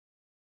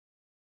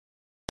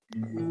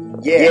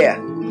Yeah.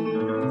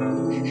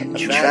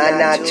 Try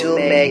not to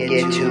make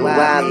it too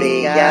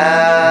obvious.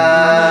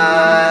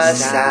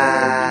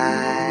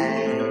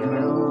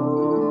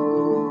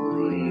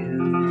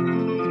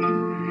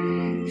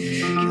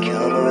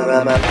 Come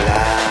around my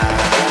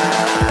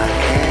block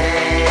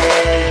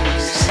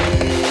and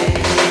see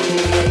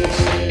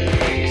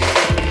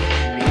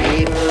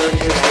people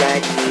just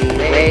like me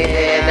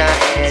waving our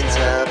hands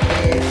up.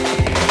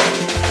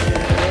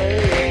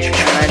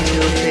 Trying to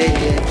fit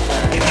in,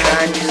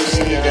 trying to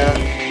see the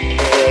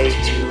way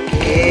to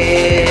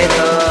get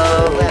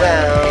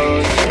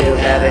around to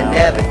having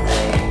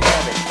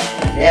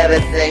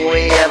everything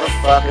we ever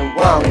fucking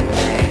want.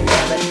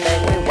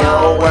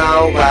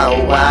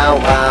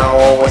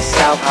 Wow, it's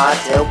so hard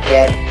to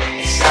get,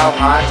 it's so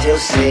hard to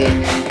see.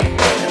 When a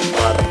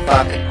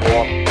motherfucking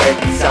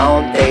corporate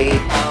zone, they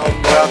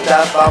world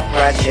of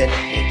oppression,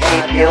 and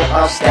keep you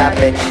all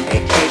stepping,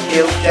 and keep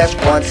you just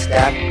one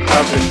step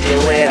closer to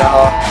it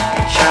all.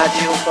 And charge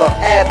you for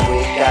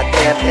every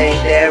goddamn thing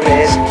there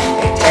is.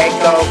 They take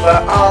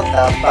over all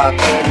the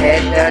fucking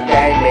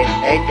entertainment.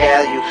 They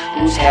tell you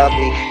who's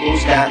healthy,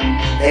 who's not.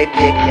 They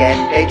pick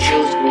and they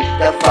choose who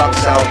the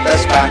fuck's on the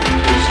spot.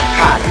 Who's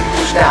hot,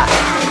 who's not.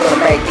 Who's gonna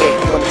make it,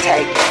 who's gonna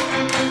take it.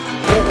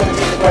 Who's gonna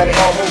take the money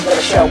home, who's gonna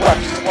show up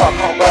just to walk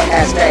home butt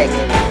ass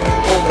naked.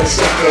 Who's gonna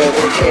sit there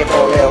with a chair for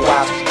a little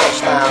while, just go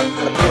smile.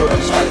 Gonna put on the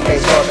smiley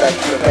face, all the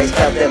face,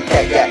 tell them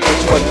that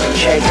it's what you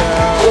chase.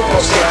 Who's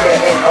gonna sit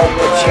there and hold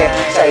the chair,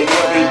 say you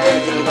wanna be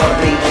anything you wanna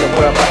be in the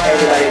world, but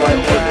everybody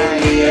wanna be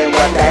in the end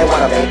what they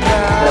wanna be.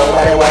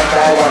 Nobody what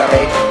they wanna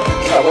be.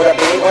 If I wanna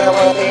be what I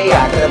wanna be,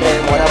 I could've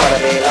been what I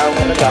wanna be long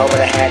ago, but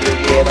I had to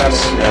give up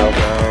snow.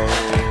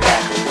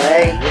 Back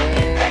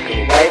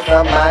away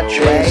from my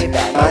dreams, I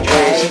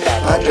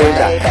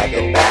had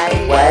to back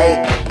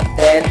away.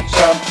 Then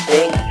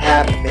something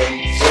happened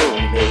to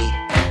me.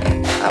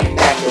 I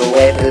backed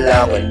away for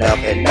long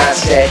enough and I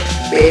said,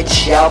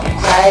 bitch, you're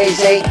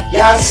crazy,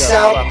 you're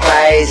so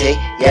crazy.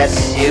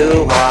 Yes,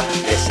 you are.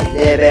 Miss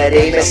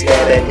Liberty,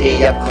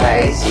 you're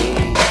crazy.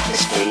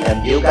 Miss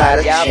Freedom, you got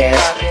a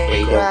chance.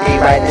 Freedom,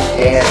 rewrite the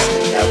dance.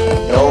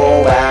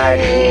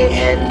 Nobody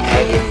can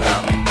take it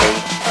from me.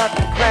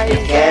 You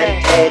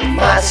can't take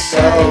my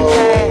soul.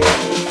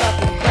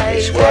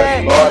 It's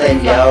worth more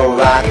than your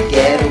rock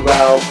and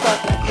roll.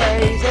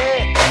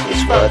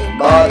 It's worth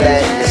more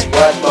than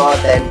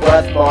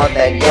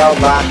your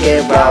rock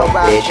and roll,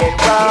 bitch. You can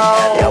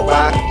have your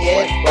rock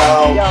and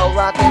roll.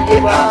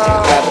 Hip hop's the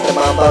crap with the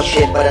mumbo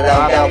shit, but I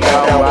don't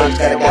know who's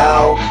gonna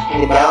go.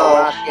 You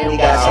know, you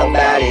got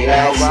somebody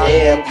like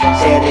Slim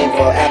standing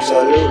for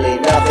absolutely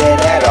nothing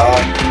at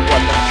all.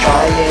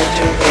 Trying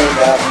to end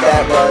up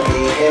that one,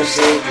 the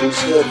MC who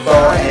stood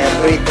for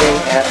everything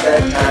at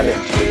the time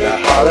into the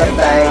Hall of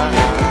Fame.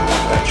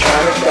 I'm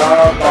trying to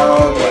dog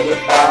on what you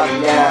thought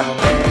now.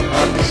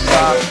 I'm just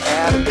sorry,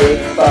 I'm a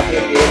big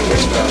fucking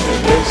business from a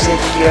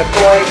insecure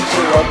boy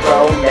to a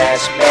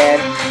grown-ass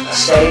man. A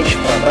sage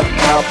from a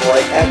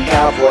cowboy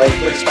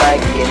with a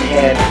spike in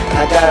hand.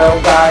 I got a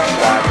rock.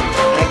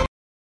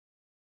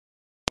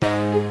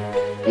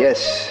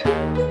 Yes,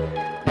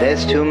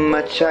 there's too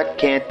much, I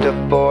can't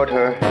afford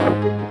her.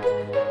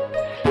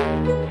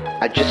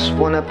 I just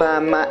wanna buy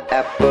my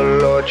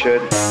apple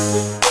orchard.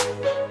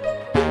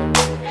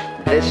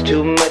 There's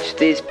too much,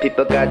 these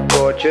people got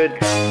tortured.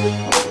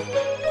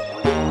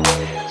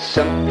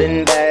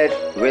 Something bad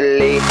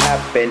really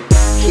happened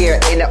here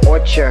in the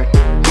orchard.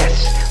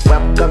 Yes,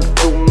 welcome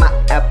to my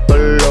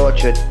apple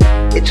orchard.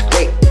 It's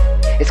great,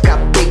 it's got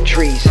big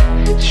trees,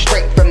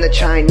 straight from the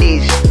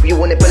Chinese. You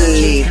wouldn't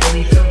believe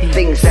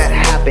things that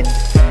happen,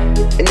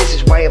 and this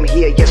is why I'm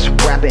here, yes,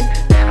 rapping.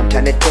 I'm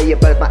trying to tell you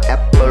about my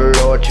apple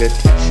orchard.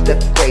 It's the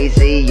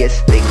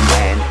craziest thing,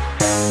 man.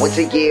 Once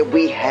a year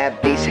we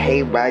have these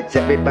hay rides.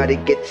 Everybody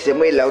gets in,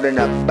 we loading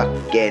up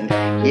again.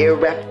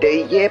 Year after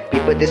year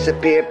people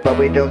disappear, but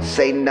we don't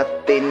say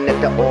nothing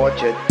at the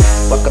orchard.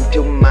 Welcome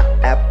to my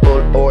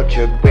apple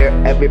orchard, where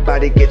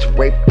everybody gets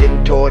raped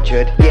and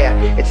tortured. Yeah,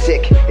 it's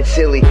sick, it's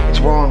silly, it's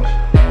wrong,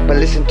 but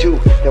listen to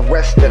the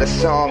rest of the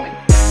song.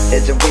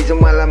 There's a reason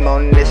why I'm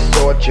on this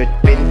orchard.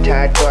 Been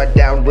tied, brought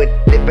down with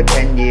it for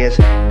 10 years.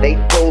 They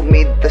told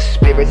me the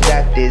spirits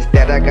that is,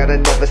 that I gotta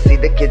never see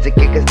the kids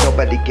again, cause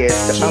nobody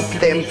cares about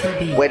them.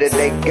 Where did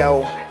they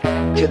go?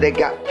 Till they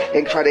got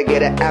and tried to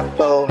get an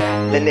apple.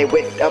 Then they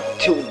went up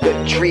to the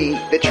tree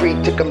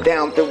took them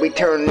down through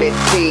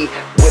eternity.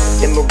 Whipped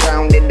them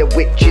around in the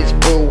witch's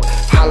brew.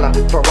 Holla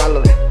for all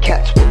of the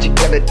cats, what you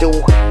gonna do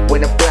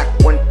when a black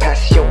one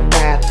pass your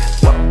path?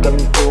 Welcome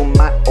to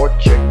my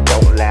orchard,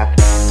 don't laugh.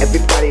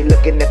 Everybody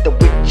looking at the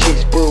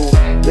witch's brew.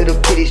 Little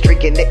kitties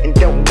drinking it and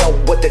don't know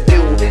what to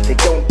do. They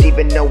don't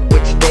even know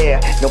what's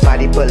there.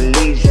 Nobody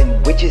believes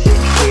in witches in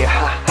here,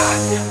 ha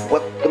ha.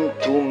 Welcome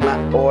to my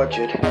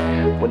orchard,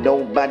 where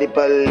nobody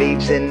believes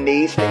believes in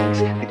these things,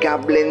 the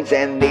goblins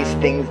and these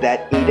things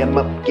that eat 'em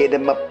up, get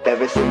 'em up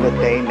every single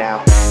day now.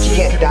 You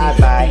can't die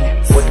by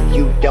what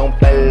you don't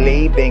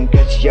believe in,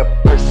 cause your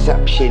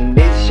perception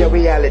is your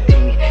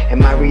reality, and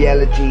my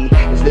reality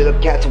is little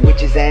cats,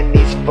 witches, and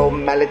these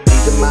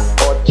formalities in my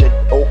orchard.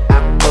 Oh,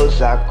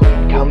 apples are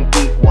green, come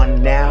eat one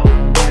now.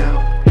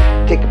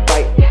 Take a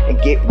bite and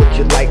get what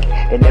you like,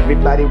 and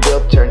everybody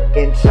will turn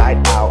inside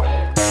out.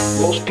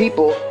 Most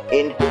people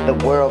in the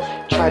world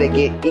try to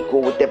get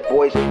equal with their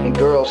boys and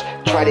girls,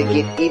 try to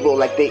get evil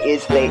like they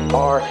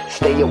are.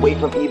 Stay away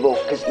from evil,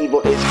 cause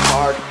evil is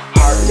hard.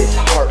 Heartless,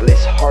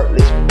 heartless,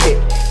 heartless pit.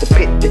 The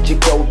pit that you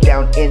go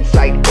down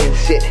inside and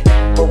sit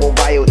for a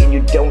while, and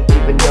you don't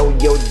even know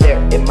you're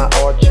there in my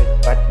orchard.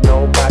 But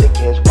nobody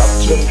cares.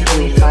 Welcome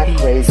to my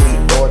crazy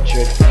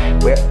orchard,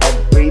 where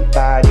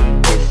everybody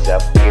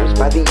disappears.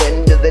 By the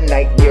end of the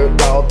night, you're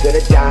all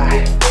gonna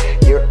die.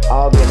 You're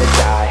all gonna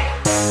die.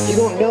 You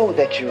don't know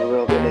that you're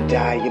all gonna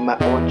die in my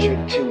orchard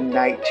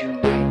tonight.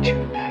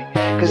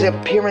 Cause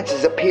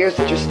appearances appears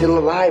that you're still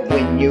alive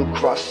when you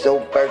cross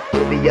over to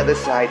the other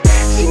side.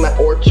 See, my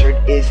orchard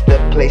is the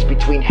place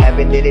between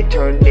heaven and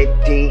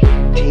eternity.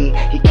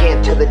 You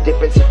can't tell the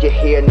difference if you're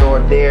here nor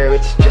there.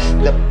 It's just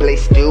the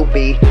place to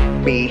be.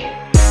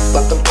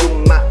 Welcome to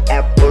my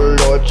apple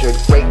orchard.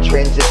 Great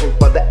transition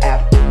for the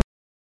after.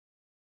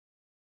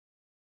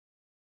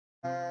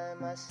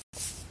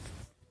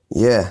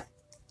 Yeah,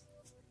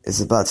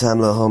 it's about time,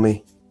 little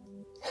homie.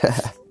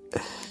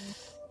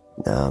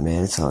 Nah,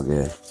 man, it's all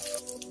good.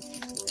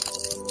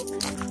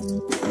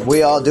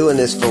 We all doing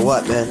this for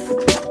what, man?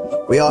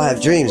 We all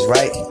have dreams,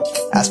 right?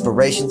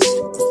 Aspirations,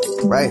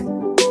 right?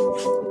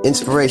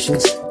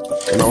 Inspirations,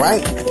 am I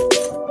right?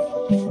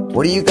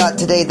 What do you got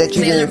today that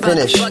you didn't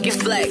finish?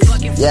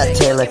 Yeah,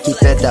 Taylor,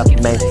 keep it up,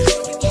 man.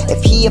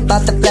 If he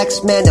about the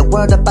flex, man, the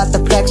world about the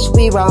flex,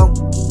 we wrong.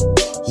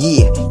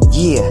 Yeah.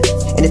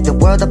 And if the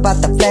world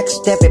about the flex,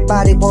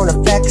 everybody wanna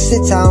flex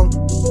its own.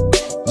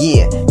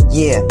 Yeah.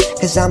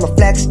 Cause I'm a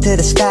flex to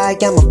the sky,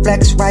 I'm a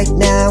flex right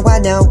now, I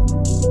know.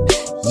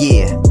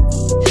 Yeah.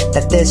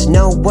 That there's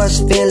no worse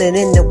feeling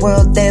in the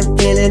world than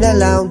feeling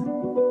alone.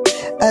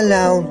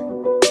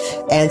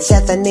 And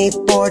Stephanie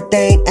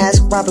Bourdain,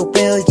 ask Robert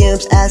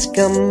Williams, ask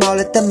them all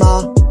at the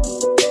mall.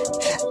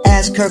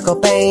 Ask Kurt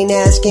Cobain,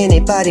 ask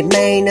anybody,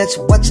 man, that's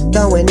what's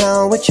going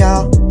on with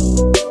y'all.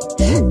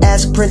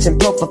 Ask Prince and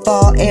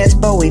Propofol, ask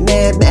Bowie,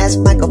 man, ask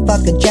Michael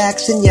fucking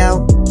Jackson,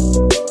 yo.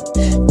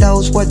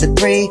 Those were the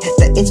three,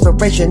 the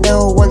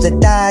inspirational ones that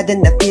died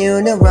in the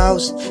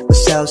funerals. We're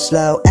so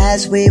slow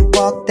as we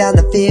walk down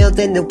the field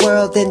in the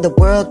world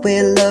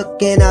we're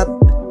looking up.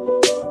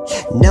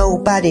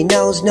 Nobody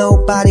knows,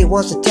 nobody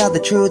wants to tell the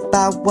truth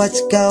about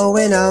what's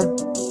going on.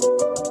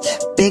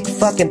 Big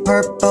fucking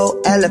purple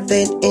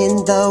elephant in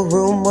the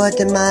room, what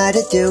am I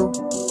to do?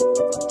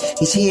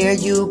 He's here,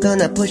 you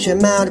gonna push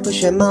him out,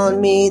 push him on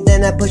me,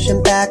 then I push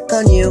him back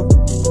on you.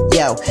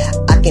 Yo,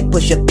 I can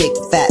push a big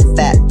fat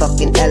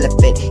fucking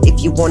elephant.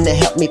 If you wanna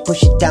help me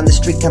push it down the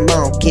street, come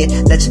on kid,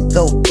 let's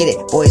go get it.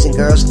 Boys and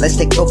girls, let's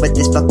take over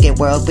this fucking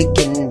world. We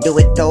can do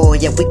it, oh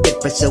yeah, we can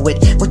pursue it.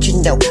 What you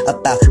know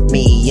about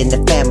me and the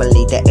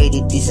family? The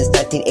ADD since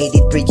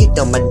 1983, you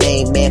know my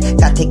name, man.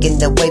 Got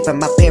taken away from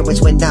my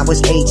parents when I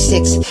was age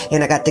 6,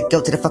 and I got to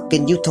go to the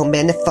fucking Utah,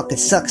 man, that fucking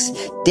sucks.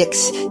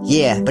 Dicks,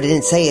 yeah, but I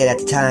didn't say it at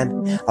the time.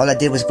 All I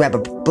did was grab a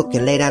book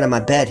and lay down on my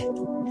bed,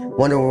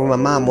 wondering where my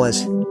mom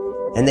was.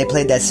 And they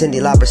played that Cyndi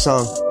Lauper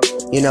song,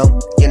 you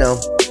know.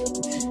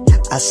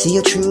 I see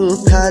your true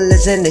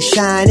colors and they're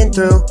shining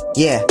through.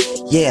 Yeah,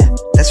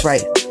 that's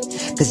right.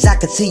 Cause I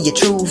can see your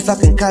true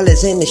fucking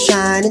colors and they're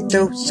shining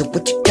through. So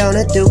what you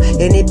gonna do?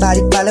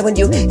 Anybody following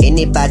you?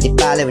 Anybody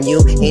following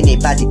you?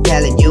 Anybody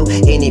telling you?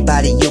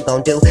 Anybody you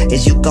gon' do?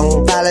 Is you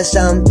gon' follow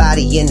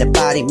somebody in the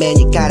body? Man,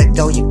 you gotta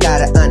go, you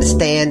gotta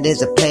understand.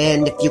 There's a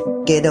plan if you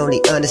could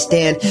only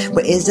understand.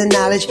 Where is the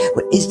knowledge?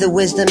 Where is the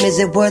wisdom? Is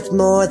it worth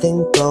more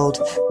than gold?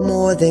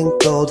 More than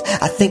gold.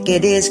 I think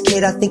it is,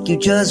 kid. I think you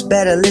just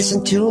better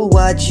listen to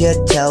what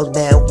you're told,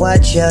 man.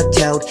 What you're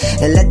told.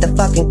 And let the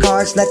fucking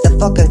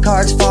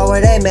cards fall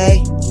where they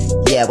may.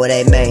 Yeah, where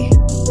they may.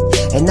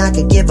 And I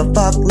could give a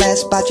fuck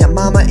less about your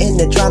mama in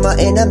the drama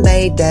in a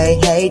Mayday,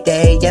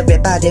 heyday.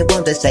 Everybody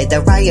want to say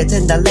the riots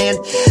in the land,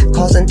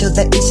 causing to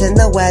the east and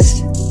the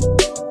west.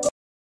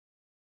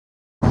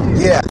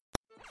 Yeah.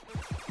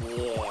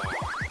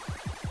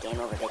 Game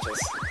over, bitches.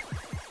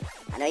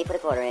 I know you put a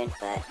quarter in,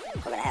 but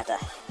we're gonna have to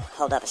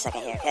hold up a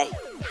second here, okay?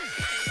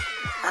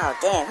 Oh,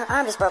 damn, her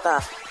arm just broke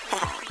off.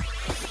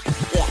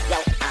 Yeah, yo,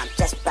 I'm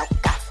just broke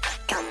off.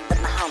 Come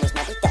with my homies,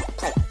 man, we don't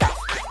play golf.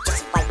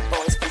 Just white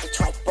boys from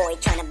Detroit, boy,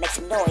 trying to make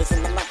some noise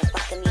in the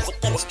motherfucking music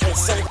industry.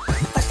 See,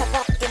 first I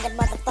walked into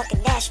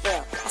motherfucking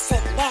Nashville. I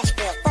said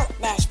Nashville, fuck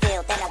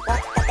Nashville. Then I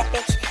walked out that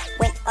bitch,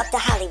 went up to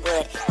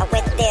Hollywood. I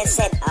went there and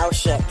said, oh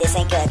shit, this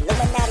ain't good.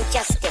 Illuminati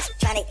justice,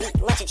 trying to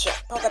eat lunch and shit.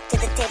 Pulled up to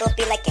the table,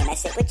 be like, can I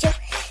sit with you?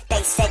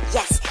 They said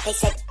yes, they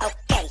said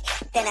okay.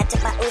 Then I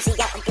took my Uzi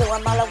out and blew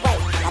them all away.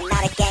 I'm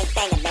not a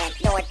gangbanger, man,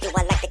 nor do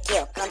I like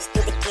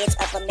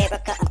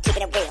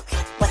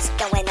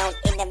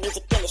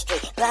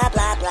Blah,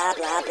 blah, blah,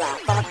 blah, blah.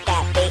 Fuck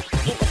that beat.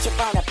 Be what you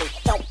wanna be.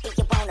 Don't be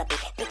you wanna be.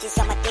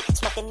 Bitches on my dick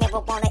smoking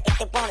marijuana if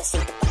they wanna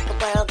see the fucking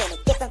world in a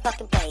different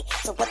fucking way.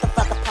 So what the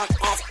fuck a punk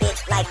ass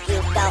bitch like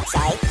you don't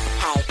say?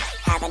 Hey,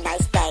 have a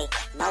nice day.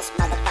 Most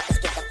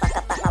motherfuckers get the fuck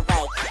up out my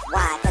way.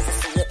 Why? Cause I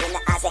see it in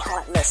the eyes, they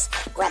heartless.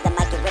 Grab the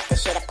mic and rip the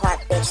shit apart,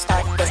 bitch.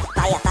 Start this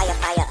fire, fire,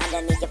 fire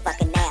underneath your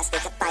fucking ass.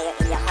 There's a fire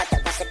in your heart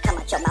that wants to come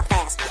out your mouth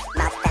fast.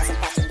 Mouth fast and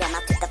fasten your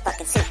mouth to the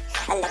fucking seat.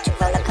 Electric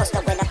roller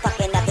coaster when I'm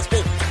fucking up this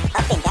beat.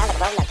 Up and down like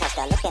a roller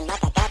coaster, looking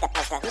like I got the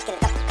poster. Who's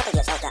getting up a couple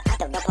years older? I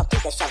don't know, pump through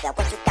the shoulder.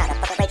 What you got, a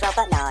fucking Range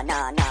Rover? No, no,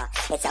 no.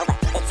 It's over,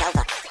 it's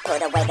over.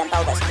 Put away them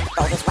boulders.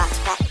 Boulders, rocks,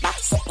 flat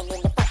rocks, sitting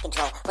in the fucking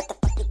drawer. What the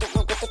fuck you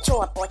doing with the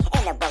chore, boy?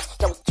 And the roast.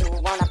 Don't you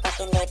wanna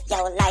fucking live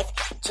your life?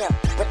 Chill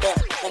with Bill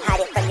and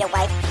hide it from your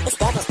wife. It's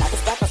devil's night,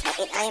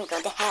 and I am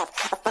going to have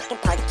a fucking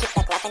party, kick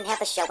back, laugh, and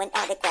have a show and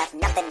autograph.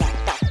 Nothing that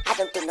though, I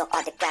don't do no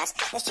autographs.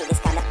 That shit is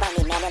kinda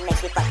funny, man, it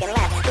makes me fucking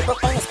laugh. People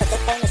famous cause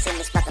they're famous in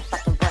this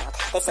motherfucking world.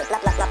 They say blah,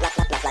 blah, blah, blah,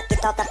 blah, blah, blah.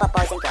 Get all the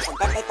boys and girls, and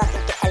then they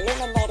fucking get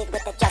illuminated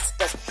with the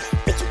justice.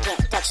 Bitch, you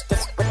can't touch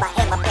this with my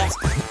hand, my pants.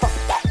 Fuck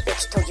that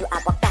bitch, told you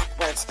I walk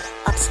backwards.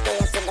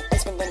 Upstairs in the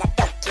basement, and I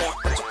don't care.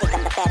 But you think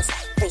I'm the baddest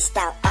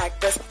freestyle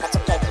artist? That's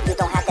okay, you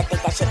don't have to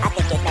think that shit, I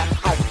think it, man.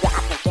 Hey, yeah,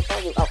 I think it for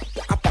you, oh,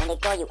 yeah, I don't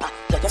ignore you, oh,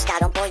 yeah, your style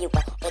don't bore you,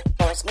 but it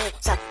bores me.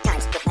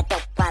 Sometimes with my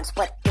dope rhymes,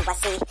 what do I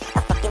see?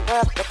 A fucking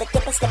world with a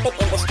dip and slipping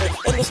industry.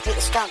 Industry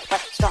is strong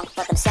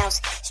for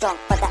themselves, strong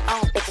for their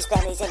own bitches,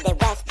 families, and their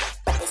wealth.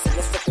 But they see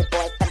a sickly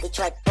boy from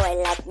Detroit, boy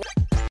like me.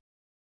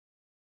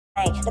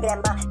 Hey, look at that,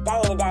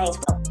 my dang.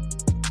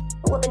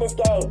 Who up in this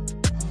game?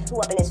 Who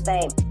up in this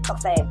fame?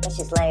 Fuck fame, that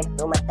shit's lame.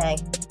 Do my thing.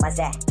 Why's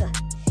that?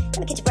 Let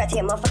me get your breath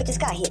here, motherfucker. Just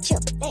got here. Chill.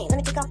 Dang, let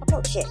me take off my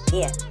coat. Shit.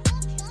 Yeah.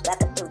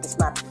 Welcome to this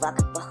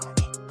motherfucker. Whoa.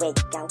 Where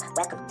you go?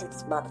 Welcome to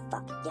this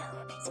motherfucker. Yo.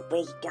 So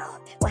where you go?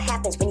 What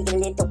happens when you get a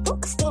little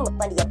whoop of steam up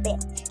under your bed?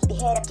 Keep your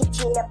head up, keep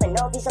your chin up, and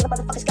all these other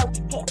motherfuckers go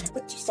to hell.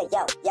 What you say,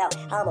 yo?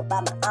 I'm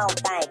about my own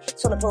thing.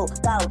 Swimming pool,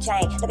 gold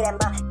chain. Look at that,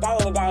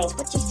 my dangs.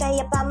 What you say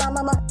about my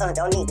mama?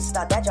 Don't need to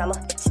start that drama.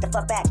 Sit the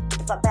fuck back, get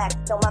the fuck back.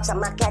 No marks on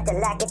my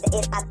Cadillac. If there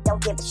is, I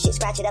don't give a shit.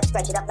 Scratch it up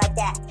like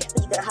that.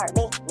 But you gonna hurt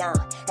me? Nah,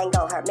 ain't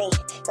gonna hurt me.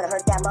 Gonna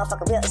hurt that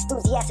motherfucker real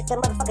enthusiastic. The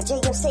motherfucker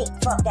JMC.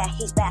 Fuck that,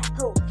 he's back.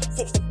 Who?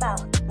 64.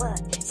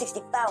 What?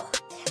 64.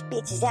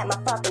 Bitches at my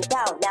fucking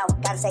door. No,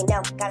 gotta say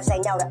no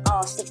to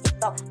all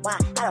 64. Why?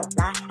 I don't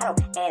lie, I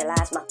don't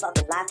analyze my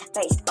fucking life.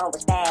 Based on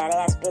which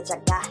badass bitch I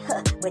got,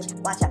 which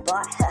watch I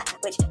bought,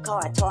 which car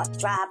I taught to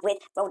drive with.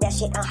 Roll that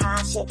shit on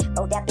high shit,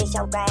 roll that bitch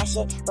on grass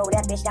shit, roll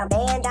that bitch down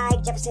Van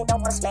Dyke, Jefferson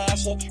don't wanna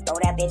smash it, roll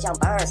that bitch on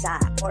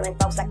Burnside. Portland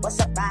folks like, what's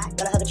up, right?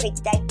 Gonna hug a tree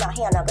today? No,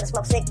 hell no, gonna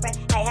smoke cigarette.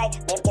 Hey,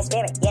 maybe get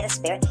spirit, yeah, the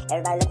spirit.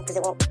 Everybody looking cause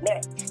it won't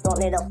merit. Want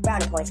little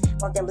brownie points,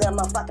 want them little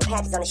motherfucking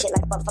patches on the shit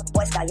like a motherfucking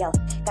Boy Scout, yo.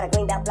 Got a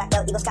green belt, black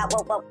belt, Eagle Scout,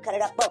 whoa, cut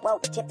it up, whoa,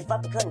 tip the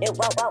fucking couldn't do,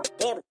 whoa,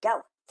 there we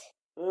go.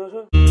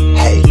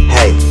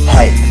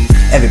 Hey,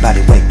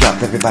 everybody wake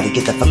up, everybody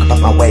get the fuck up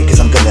out my way, cause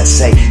I'm gonna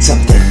say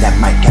something that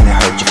might kinda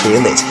hurt your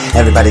feelings.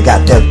 Everybody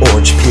got that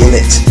orange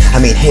peelings. I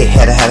mean, hey,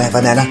 had a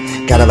banana,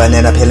 got a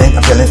banana peeling,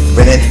 I'm feeling,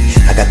 grinning.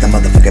 I got the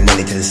motherfucking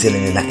money to the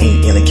ceiling and I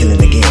ain't illin'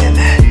 killing again.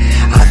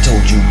 I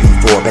told you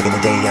before, back in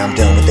the day, I'm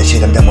done with that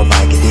shit, I'm done with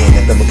Vicodin,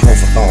 I'm done with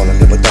Propofol, I'm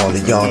done with all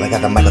of y'all. I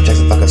got the Michael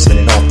Jackson fucking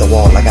spinning off the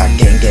wall, I got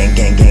gang,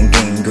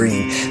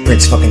 green.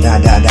 Prince fucking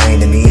dying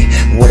to me.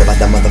 What about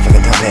that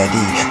motherfucking Tom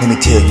Petty? Let me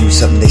tell you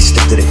something, they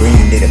stick to the green.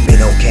 They'd have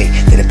been okay,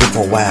 they'd have been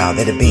for a while.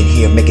 They'd have been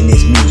here making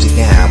this music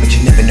now. But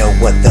you never know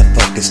what the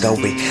fuck is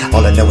story.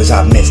 All I know is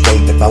I miss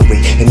David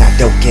Bowie, and I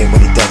don't care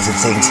what he does and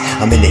sings.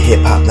 I'm into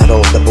hip-hop, not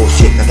all the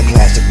bullshit, not the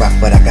classic rock,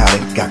 but I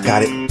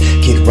got it.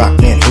 Kid Rock,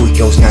 man, who he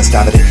goes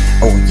non-stop at it.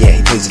 Oh yeah,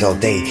 he plays it all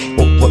day.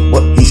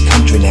 What, he's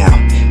country now.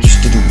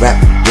 Used to do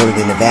rap, wrote it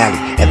in the valley.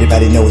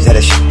 Everybody knows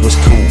that shit was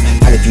cool.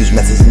 Polyfuse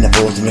methods in the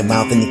balls in your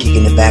mouth and you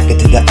kicking it back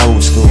into the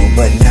old school.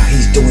 But now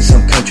he's doing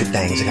some country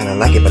things. I kinda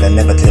like it, but I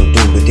never tell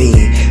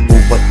do-a-dee.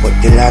 What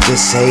did I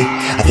just say?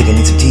 I think I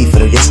need some tea for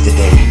the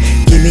yesterday.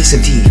 Give me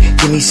some tea,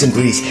 give me some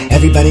grease.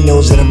 Everybody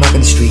knows that I'm rocking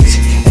the streets.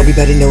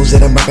 Everybody knows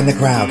that I'm rocking the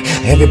crowd.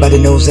 Everybody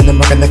knows that I'm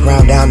rocking the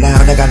crowd out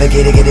loud. I gotta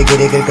get it,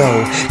 go.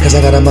 Cause I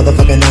got a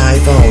motherfucking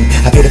iPhone.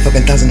 I paid a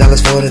fucking $1,000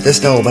 for it at the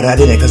store, but I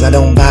didn't cause I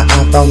don't buy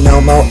iPhone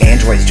no more.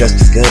 Android's just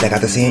as good, I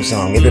got the same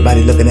song.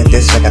 Everybody looking at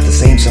this, I got the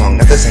same song.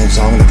 Not the same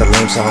song, not the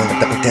lame song, not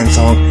the pretend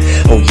song.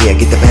 Oh yeah,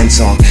 get the Ben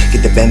song.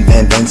 Get the Ben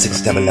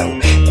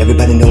 600.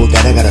 Everybody know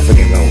that I got a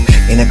freaking roll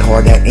in a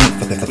car that ain't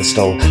fucking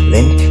stolen.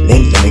 Lynn,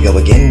 let me go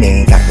again.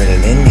 Ain't got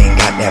Ritalin, ain't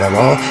got that at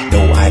all.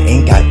 No, I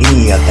ain't got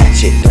any of that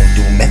shit. Don't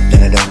do meth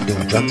and I don't do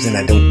drugs and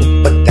I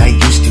don't, but I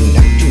used to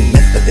not do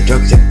meth, but the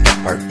drugs at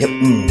that part. Yep,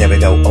 there we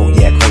go. Oh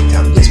yeah, great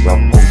time, yes bro.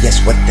 Oh yes,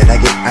 what did I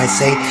get? I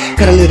say,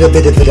 got a little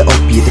bit of the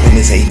opiate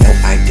dependency. No,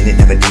 I didn't,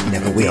 never did,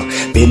 never will.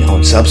 Been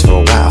on subs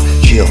for a while.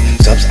 Chill,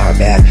 subs are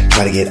bad.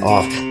 Try to get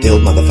off. They'll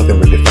motherfucking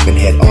rip your fucking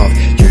head off.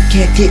 You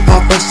can't get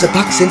off of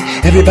Suboxone.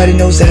 Everybody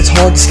knows that it's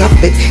hard to stop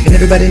it, and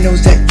everybody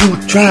knows that you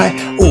try.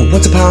 Oh,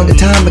 once upon a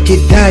time a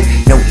kid died.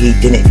 No, he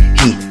didn't.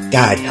 He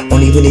died.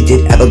 Only when he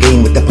did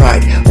Abigail with the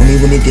pride. Only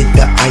when he did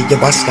the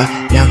ayahuasca.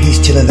 Now he's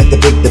chilling like the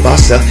big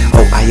bossa.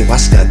 Oh,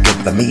 ayahuasca,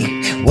 good for me.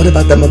 What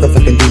about the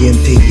motherfucking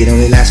DMT? It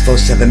only lasts for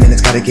 7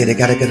 minutes. Gotta get it,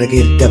 gotta get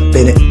up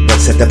in it.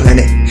 Let's set the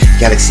planet.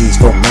 Galaxies,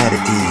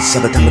 formalities.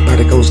 Subatomic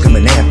particles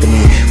coming after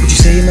me. Would you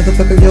say,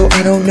 motherfucker, yo,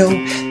 I don't know.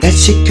 That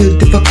shit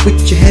could fuck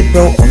with your head,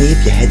 bro. Only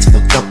if your head's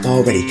fucked up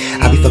already.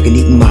 I be fucking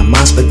eating my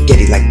mom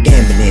spaghetti like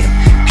Eminem.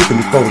 Puking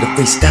before the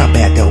freestyle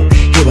battle.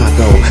 Here I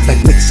go,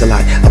 like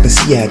Mix-a-Lot up in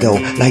Seattle.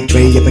 Like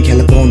Dre up in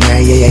California.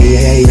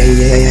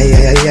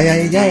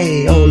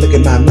 Oh, look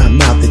at my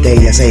mouth today.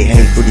 I say,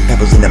 hey, Fruity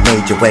Pebbles in a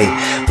major way.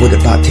 What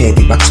about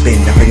Teddy Ruxpin?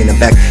 I'm bringing him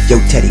back.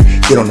 Yo, Teddy,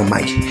 get on the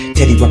mic.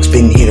 Teddy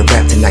Ruxpin here to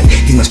rap tonight.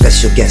 He's my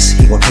special guest.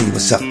 He gonna tell you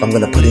what's up. I'm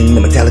gonna put in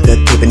the Metallica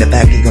tape in the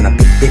back. He gonna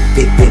be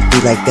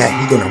like that.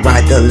 He gonna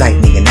ride the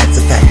lightning, and that's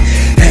a fact.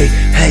 Hey,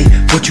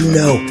 what you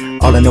know?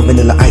 All I know,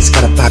 Vanilla Ice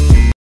got a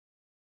vibe.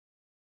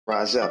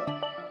 Rise up.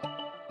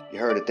 You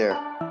heard it there.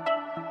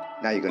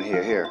 Now you're gonna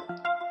hear here.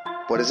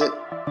 What is it?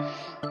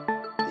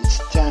 It's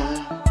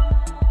time.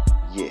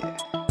 Yeah,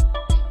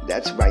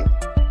 that's right.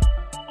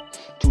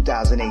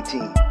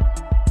 2018.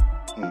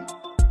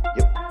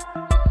 Yep.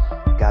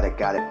 Got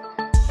it.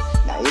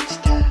 Now it's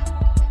time.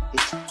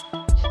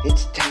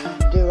 It's time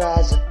to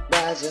rise up.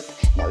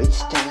 Now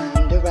it's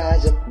time to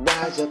rise up.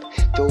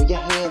 Throw your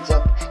hands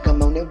up.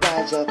 Come on and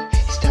rise up.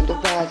 It's time to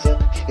rise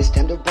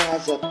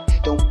up.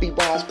 Don't be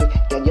wise, but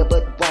then your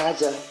butt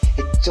wiser.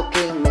 It's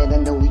okay, man. I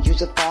know we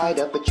use a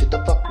fighter, but you the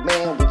fuck,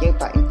 man. We ain't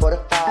fighting for the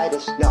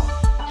fighters. No,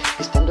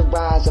 it's time to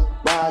rise up.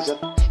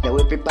 Now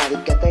everybody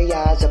got their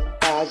eyes up.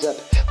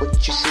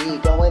 What you see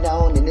going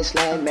on in this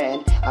land,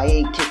 man? I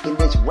ain't kicking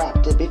this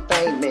rap to be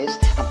famous.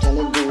 I'm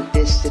telling you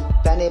this, if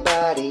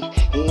anybody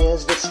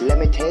hears this, let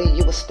me tell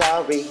you a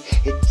story.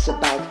 It's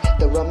about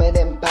the Roman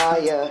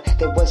Empire.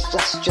 They was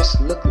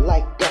just look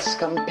like us,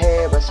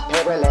 compare us,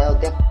 parallel,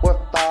 that we're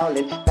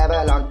falling.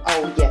 Babylon,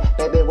 oh yeah,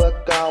 baby, we're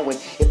going.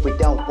 If we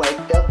don't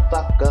wake the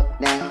fuck up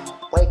now,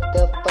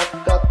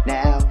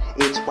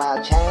 it's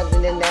wild child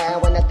in the now,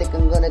 and I think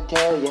I'm gonna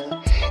tell you,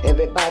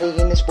 everybody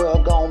in this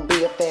world gon'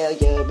 be a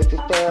failure. If you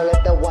fail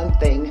at the one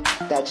thing,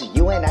 that's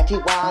UNITY,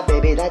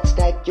 baby, that's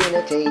that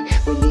unity.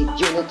 We need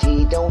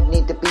unity, don't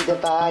need to be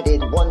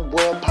divided. One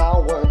world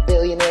power,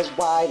 billionaires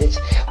widest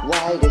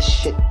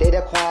shit, they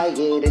the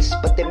quietest,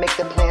 but they make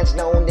the plans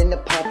known in the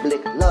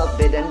public. Love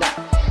it or not,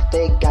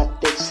 they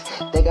got this,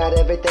 they got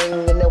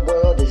everything in the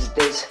world is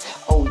this.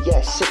 Oh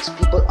yeah, 6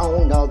 people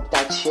own all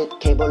that shit,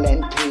 cable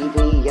and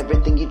TV,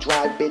 everything you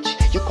drive, bitch.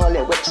 You call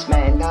it whips,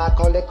 man, I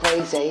call it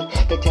crazy.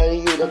 They tell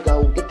you to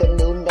go get the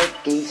new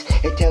Nikes,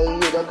 they tell you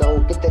to go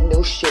get the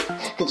new shit.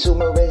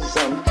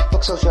 Consumerism,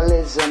 fuck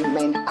socialism,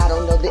 man, I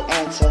don't know the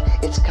answer,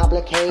 it's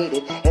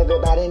complicated.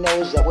 Everybody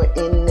knows that we're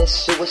in this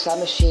suicide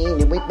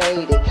machine and we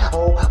made it.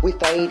 Oh, we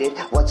faded.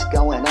 What's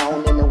going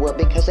on in the world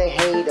because they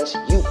hate us?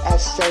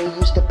 USA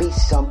used to be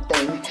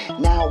something,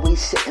 now we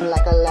sitting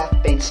like a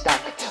laughing stock.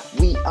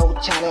 We owe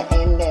China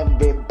and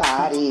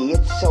everybody.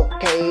 It's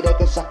okay, they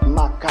can suck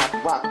my cock.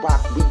 Rock,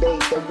 we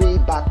made the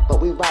Reebok, but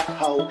we rock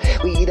ho.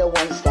 We the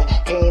ones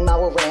that came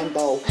out with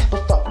Rambo.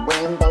 But fuck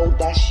Rambo,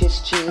 that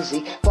shit's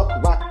cheesy. Fuck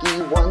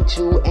Rocky 1,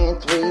 2, and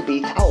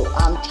 3B. Oh,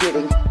 I'm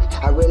kidding,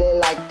 I really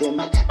like them.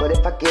 But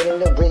if I get in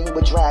the ring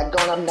with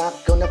Dragon, I'm not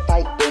gonna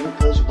fight them.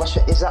 Cause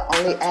Russia is our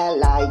only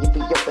ally. If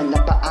we open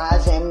up our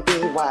eyes and be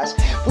wise,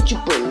 what you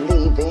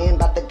believe in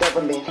about the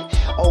government?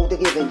 Oh, they're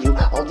giving you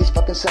all these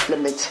fucking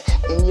supplements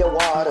in your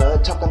water,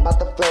 talking about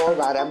the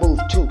fluoride. I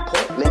moved to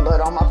Portland,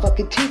 but all my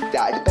fucking teeth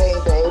died.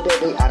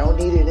 Baby, I don't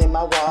need it in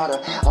my water.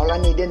 All I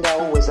need to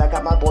know is I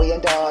got my boy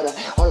and daughter.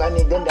 All I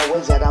need to know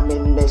is that I'm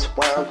in this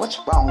world. What's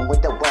wrong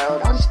with the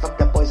world? All these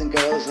fucked up boys and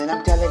girls, and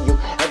I'm telling you,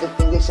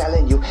 everything they're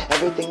selling you,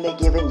 everything they're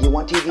giving you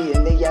on TV,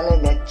 and they're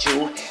yelling at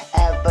you.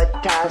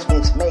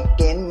 Advertisements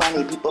making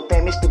money, people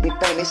famous to be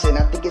famous, and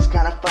I think it's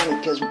kind of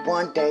funny, cause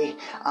one day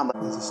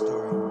There's a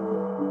story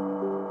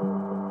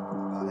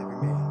about every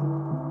man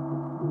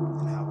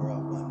and how we're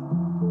all one.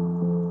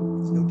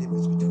 There's no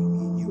difference between me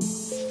and you,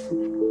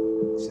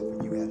 except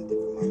for you had a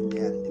different mom,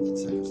 you had different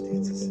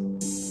circumstances.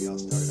 We all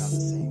started out the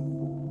same.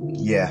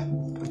 Yeah.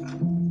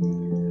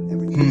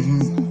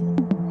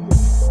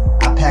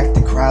 I packed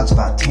the crowds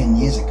about 10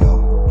 years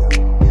ago.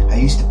 I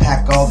used to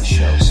pack all the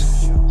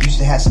shows. Used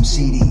to have some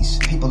CDs.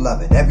 People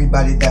love it.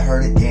 Everybody that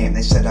heard it, damn,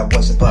 they said I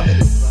was above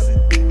it.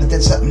 But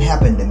then something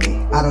happened to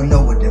me. I don't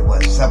know what it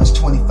was. I was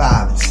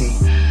 25 and see,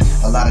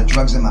 a lot of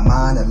drugs in my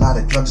mind, a lot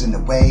of drugs in the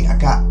way. I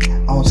got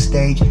on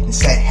stage and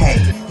said, hey,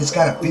 there's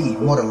gotta be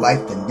more to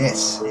life than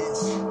this.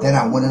 Then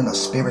I went on a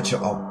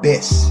spiritual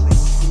abyss.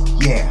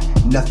 Yeah,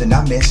 nothing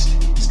I missed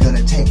is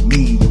gonna take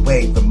me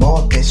away from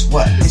all this.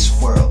 What? This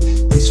world,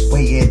 this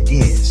way it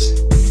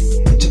is.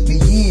 It took me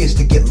years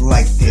to get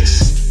like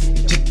this.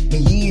 It took me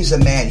years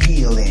of mad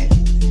healing,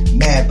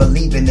 mad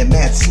believing and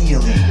mad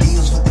sealing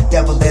deals with the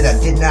devil that I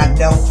did not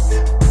know.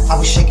 I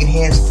was shaking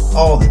hands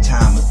all the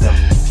time with them.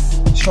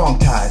 Strong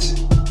ties.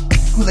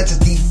 Who lets a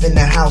thief in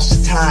the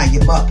house tie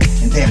him up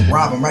and then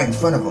rob him right in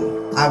front of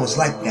him? I was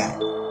like that.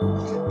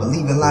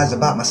 Believing lies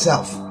about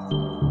myself.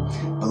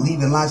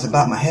 believing lies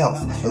about my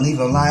health,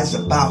 believing lies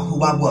about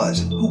who I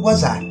was. Who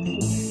was I?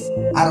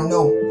 I don't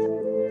know.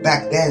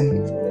 Back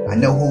then, I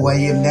know who I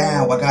am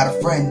now. I got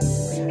a friend,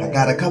 I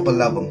got a couple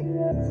of them,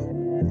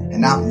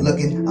 and I'm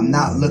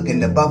not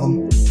looking above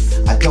them.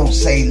 I don't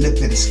say look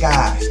to the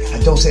sky, I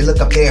don't say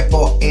look up there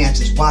for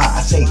answers why.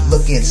 I say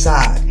look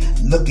inside,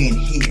 look in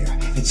here,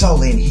 it's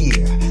all in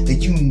here. The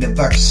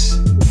universe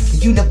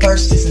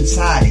is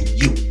inside of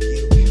you.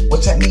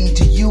 What's that mean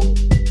to you?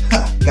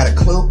 Got a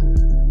clue?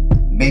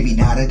 Maybe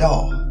not at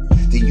all.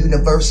 The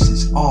universe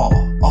is all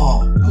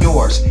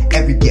yours.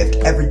 Every gift,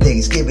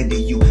 everything's given to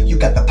you. You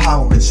got the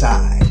power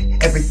inside.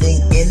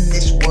 Everything in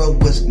this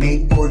world was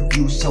made for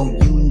you, so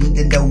you need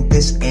to know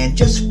this and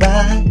just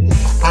ride.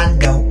 I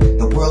know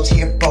the world's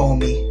here for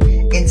me.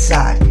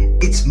 Inside,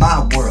 it's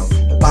my world.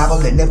 The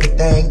Bible and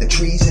everything, the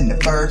trees and the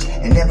birds,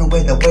 and every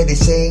way the way they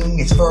sing,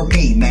 it's for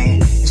me,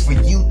 man. It's for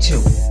you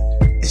too.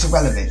 It's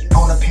irrelevant,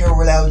 on a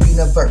parallel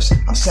universe,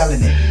 I'm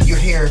selling it. You're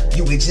here,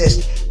 you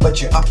exist,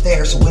 but you're up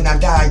there, so when I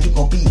die, you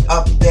gon' be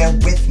up there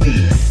with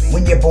me.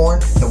 When you're born,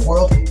 the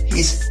world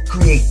is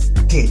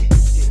created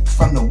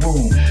from the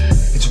womb.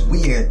 It's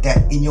weird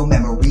that in your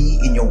memory,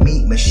 in your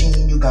meat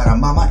machine, you got a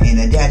mama and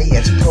a daddy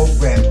that's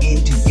programmed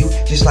into you,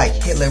 just like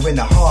Hitler in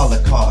the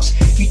Holocaust.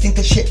 You think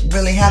this shit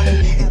really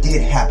happened? It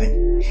did happen.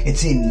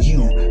 It's in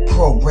you,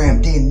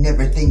 programmed in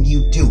everything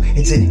you do.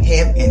 It's in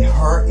him and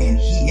her and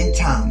he and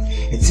Tom.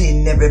 It's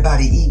in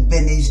everybody,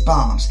 even these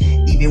bombs.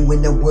 Even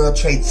when the World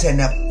Trade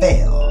Center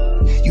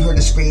fell, you heard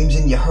the screams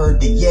and you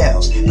heard the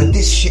yells. But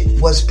this shit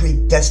was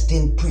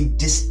predestined,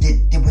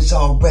 predestined. It was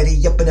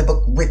already up in a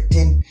book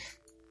written.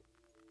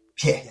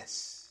 Yeah.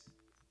 Yes.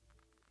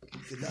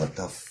 What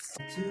the f?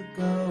 To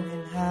go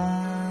and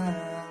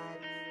hide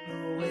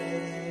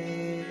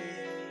away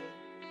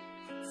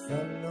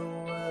from the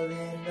world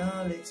and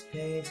all its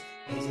pains.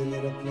 There's a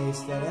little place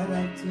that I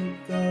like to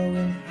go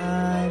and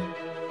hide.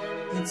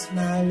 It's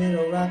my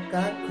little rock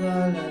I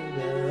crawl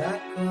under way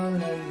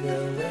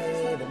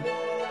the moon,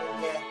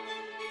 yeah.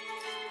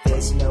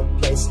 There's no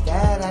place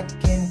that I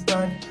can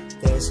run.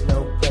 There's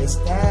no place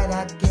that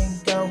I can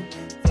go.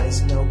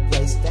 There's no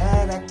place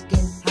that I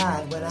can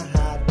hide when I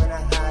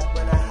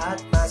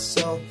hide my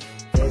soul.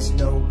 There's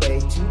no way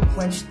to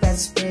quench that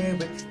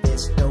spirit.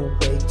 There's no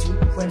way to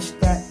quench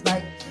that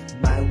light.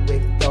 My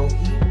wick go,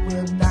 he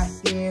will not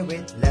hear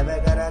it.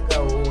 Never gotta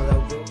go,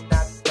 the room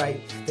not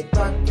bright. The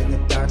dark in the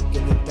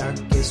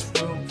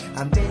darkest room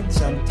I'm in,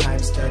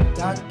 sometimes the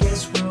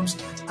darkest rooms.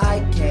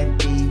 I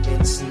can't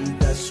even see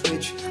the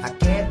switch. I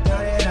can't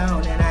turn it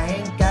on and I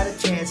ain't got a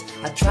chance.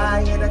 I try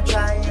and I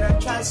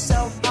try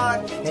so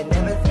hard, and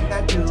everything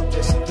I do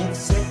just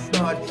gets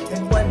ignored.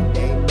 And one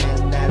day,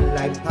 man, that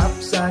light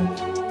pops on.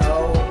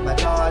 Oh my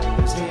God, he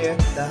was here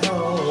the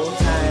whole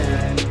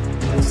time.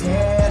 He was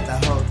here the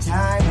whole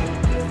time.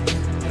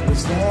 He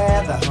was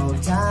there the whole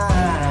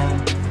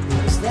time. He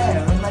was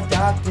there in my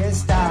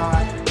darkest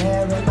hour.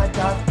 There in my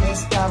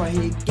darkest hour,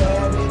 he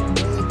carried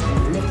me,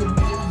 lifted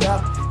me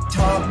up,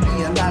 taught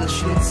me a lot of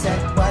shit, said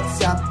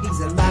what's up. He's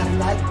a lot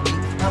like me,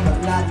 I'm a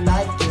lot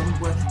like him.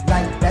 We're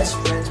like best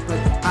friends, but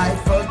I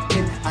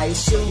forget. I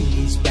assume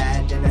he's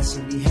bad and I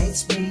assume he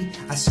hates me.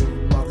 I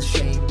assume all the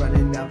shame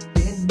running up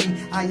in me.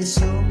 I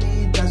assume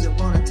he doesn't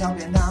want to tell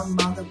me and I'm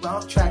on the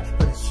wrong track,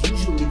 but it's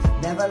usually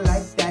never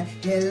like that.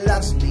 He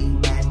loves me,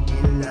 man,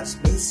 he loves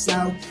me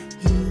so.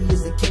 He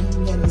is the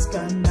king and he's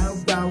gonna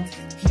roll.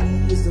 He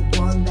is the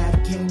one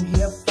that came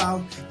here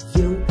for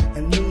you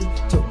and me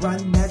to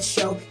run that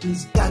show.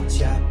 He's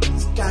gotcha, he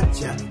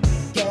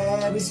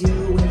carries you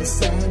in the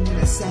sand,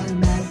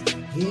 man.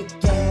 He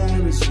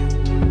carries you.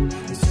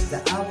 It's just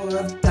the hour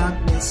of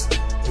darkness.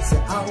 It's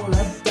the hour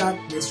of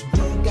darkness. We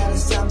gotta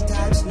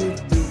sometimes live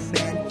through,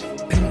 man.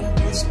 Pain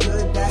is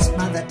good, that's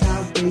Mother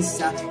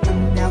Teresa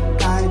in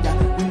Al-Qaeda.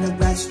 When the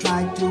rats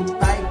try to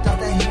bite off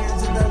the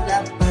hands of the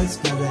lepers,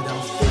 'cause they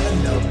don't feel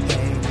no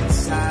pain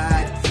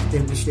inside. They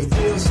wish they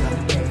feel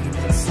some pain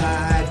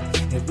inside.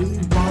 And we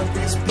want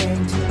this pain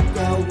to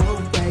go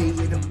away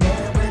in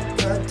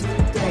America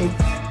today.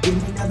 Give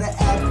me another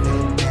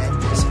advent, man.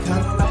 Just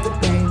cover up the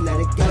pain, let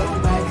it go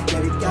away,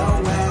 let it go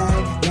away,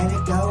 let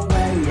it go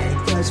away. Yeah,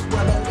 'cause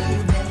we're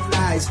believing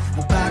lies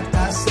about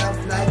ourselves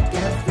like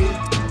every.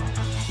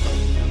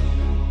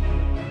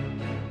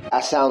 I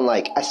sound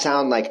like,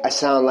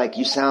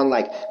 you sound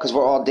like, 'cause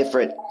we're all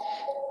different.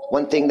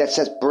 One thing that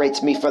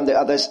separates me from the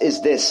others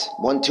is this.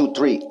 1, 2,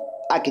 3.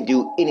 I can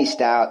do any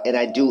style, and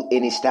I do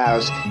any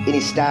styles. Any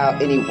style,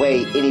 any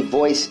way, any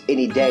voice,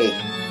 any day.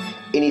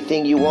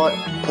 Anything you want,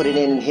 put it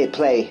in and hit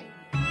play.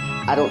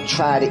 I don't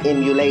try to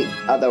emulate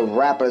other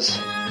rappers.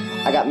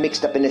 I got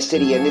mixed up in the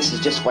city, and this is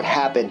just what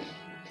happened.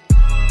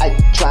 I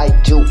try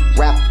to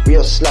rap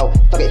real slow.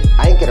 Fuck it,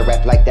 I ain't gonna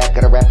rap like that.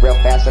 Gonna rap real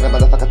fast and a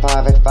motherfucker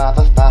 5 to 5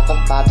 to 5 to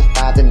 5 to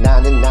 5 to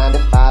 9 and 9 to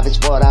 5 is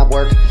what I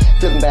work.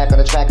 Flipping back on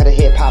the track of the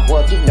hip hop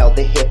world. You know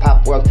the hip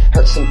hop world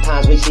hurts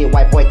sometimes when you see a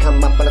white boy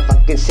come up and a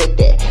fucking sit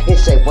there and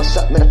say, "What's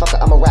up, motherfucker?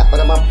 I'm a rap,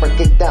 but I'm gonna break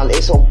it down.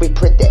 It's gonna be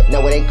pretty."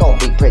 No, it ain't gonna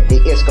be pretty.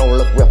 It's gonna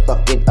look real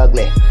fucking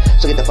ugly.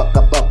 So get the fuck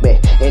up off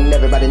me. And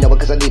everybody know it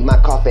 'cause I need my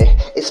coffee.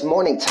 It's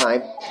morning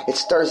time.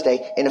 It's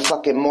Thursday in the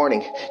fucking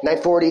morning.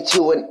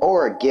 9:42 in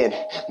Oregon.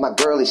 My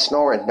girl is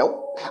snoring. Nope.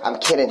 I'm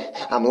kidding,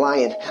 I'm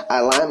lying.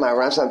 I lie in my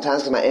rhymes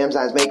sometimes cause my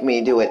enzymes make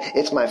me do it.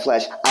 It's my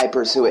flesh, I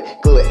pursue it.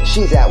 Glue it,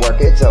 she's at work,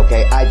 it's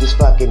okay. I just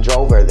fucking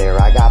drove her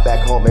there. I got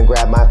back home and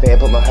grabbed my fan,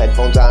 put my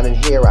headphones on, and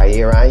here I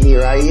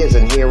is,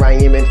 and here I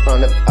am in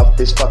front of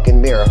this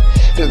fucking mirror.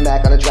 Feeling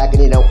back on the track,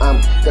 and you know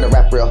I'm gonna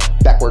rap real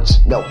backwards.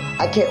 No,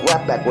 I can't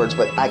rap backwards,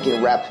 but I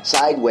can rap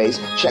sideways.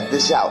 Check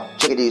this out.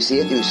 Check it, do you see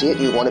it? Do you see it?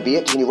 Do you wanna be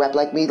it? Can you rap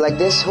like me like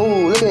this?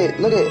 Ooh, look at it,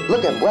 look at it,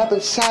 look at it, rapping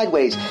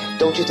sideways.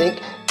 Don't you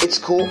think it's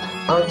cool?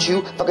 Aren't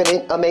you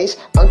fucking amazed?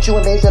 Aren't you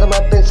amazed that I'm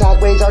rapping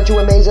sideways? Aren't you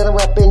amazed that I'm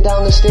rapping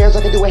down the stairs?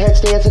 I can do a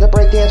headstand and a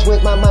breakdance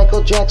with my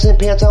Michael Jackson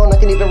pants on. I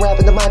can even rap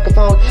in the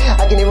microphone.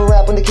 I can even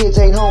rap when the kids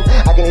ain't home.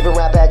 I can even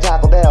rap at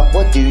Taco Bell.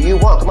 What do you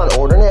want? Come on,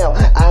 order now.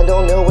 I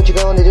don't know what you're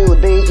gonna do with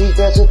BG.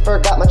 That's if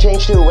forgot my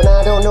change too. And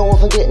I don't know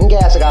if I'm getting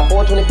gas. I got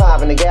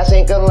 $4.25 and the gas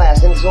ain't gonna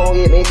last. And it's gonna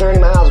get me 30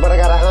 miles, but I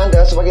got a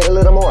Honda, so I get a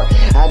little more.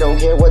 I don't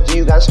care what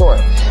you got in store.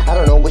 I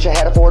don't know, wish I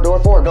had a four-door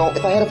Ford. No,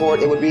 if I had a Ford,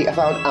 it would be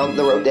found on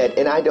the road dead.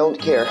 And I don't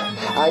care.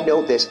 I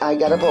know this, I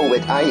got a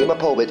poet, I am a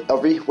poet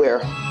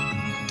everywhere.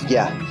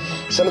 Yeah,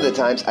 some of the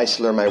times I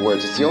slur my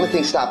words. It's the only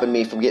thing stopping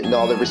me from getting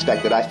all the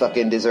respect that I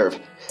fucking deserve.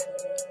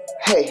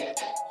 Hey,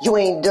 you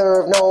ain't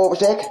deserve no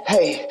respect.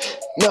 Hey,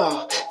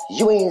 no,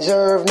 you ain't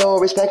deserve no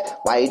respect.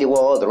 Why do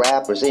all the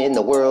rappers in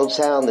the world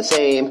sound the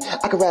same?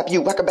 I can rap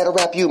you, I can better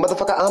rap you.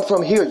 Motherfucker, I'm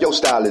from here, your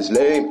style is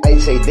lame. I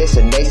say this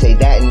and they say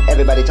that and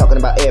everybody talking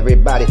about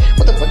everybody.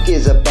 What the fuck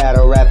is a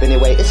battle rap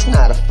anyway? It's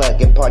not a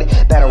fucking party.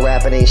 Battle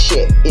rapping ain't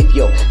shit if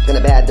you're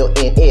gonna battle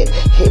in it.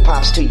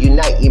 Hip-hop's to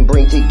unite and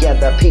bring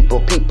together people,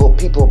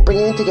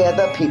 bringing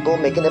together people,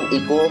 making them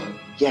equal.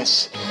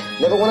 Yes,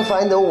 never want to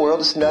find the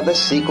world, it's another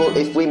sequel.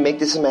 If we make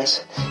this a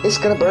mess, it's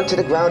gonna burn to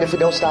the ground if we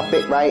don't stop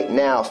it right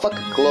now. Fuck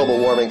global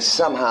warming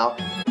somehow.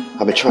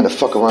 I've been trying to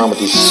fuck around with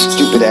these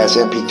stupid ass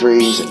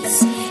MP3s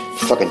and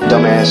fucking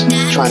dumbass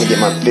trying to get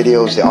my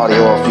videos, the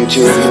audio off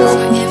YouTube, you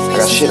know. I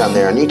got shit on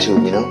there on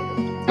YouTube, you know.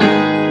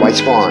 White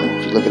Spawn,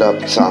 if you look it up,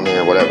 it's on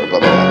there, whatever, blah,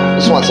 blah, blah. I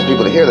just want some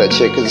people to hear that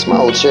shit, because it's my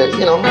old shit,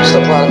 you know, I'm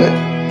still proud of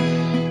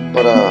it.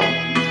 But,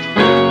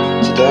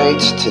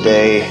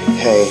 today,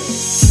 hey,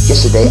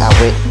 yesterday I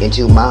went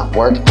into my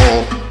work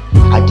and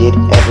I did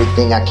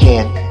everything I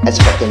can as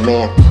a fucking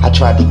man. I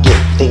tried to get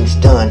things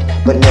done,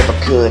 but never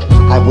could.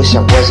 I wish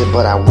I wasn't,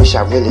 but I wish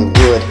I really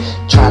would.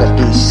 Try to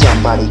be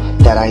somebody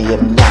that I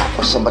am not,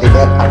 or somebody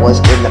that I was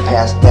in the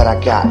past that I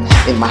got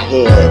in my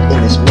head,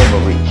 in this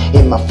memory,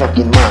 in my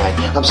fucking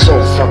mind. I'm so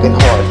fucking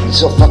hard, it's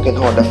so fucking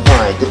hard to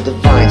find the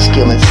divine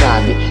skill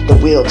inside me, the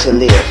will to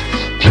live.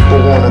 People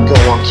wanna go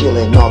on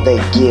killing all they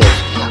give.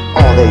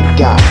 All they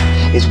got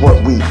is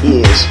what we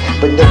is,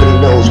 but nobody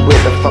knows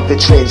where the fuck the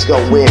train's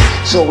going.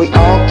 So we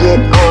all get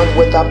on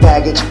with our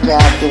baggage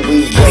packed, and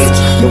we wait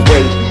and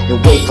wait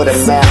and wait for the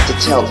map to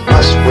tell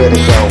us where to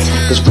go.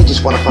 Cause we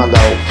just wanna follow,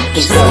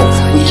 cause no,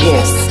 we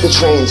can't, the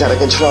train's out of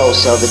control.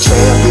 So the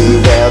train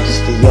derailed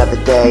just the other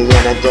day,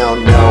 and I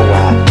don't know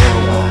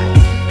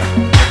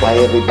why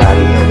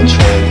everybody on the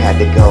train had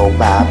to go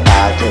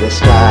bye-bye to the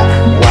sky.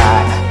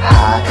 Why?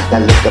 I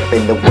look up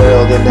in the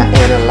world and I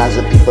analyze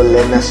the people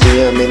and I see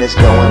them and it's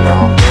going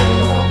wrong.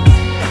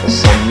 But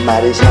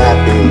somebody's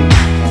happy,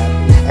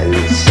 at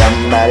least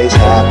somebody's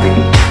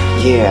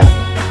happy, yeah.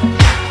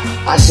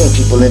 I seen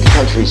people in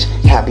countries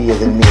happier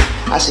than me.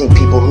 I seen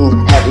people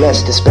who have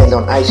less to spend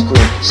on ice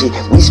cream. See,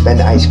 we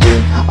spend ice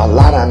cream, a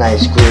lot on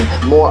ice cream,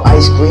 more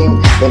ice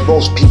cream than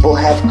most people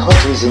have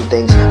countries and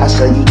things. I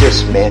tell you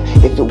this, man,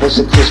 if it was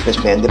a Christmas,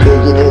 man, the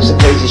billionaires, the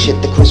crazy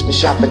shit, the Christmas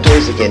shopping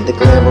toys again, the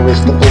glamorous,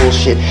 the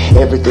bullshit,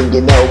 everything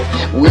you know.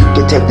 We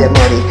could take that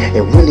money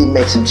and really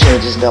make some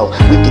changes, though.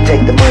 We could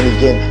take the money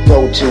and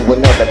go to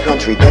another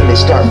country. Then they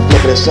start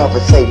flipping us off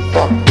and say,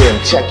 fuck them,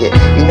 check it.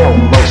 You know,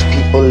 most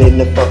people in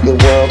the fucking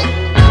world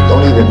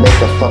don't even make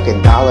a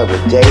fucking dollar a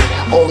day.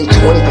 Only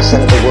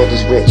 20% of the world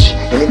is rich.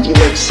 And if you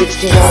make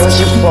 $60,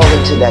 you fall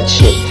into that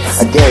shit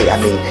a day.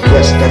 I mean,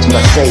 yes, that's what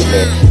I say,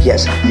 man.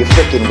 Yes, you're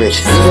freaking rich.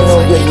 Even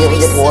though you're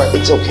nearly poor,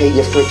 it's okay,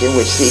 you're freaking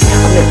rich. See,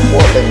 I'm in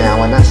Portland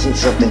now and I seen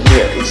something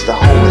here. It's the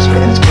homeless,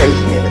 man. It's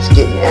crazy, man. It's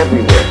getting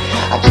everywhere.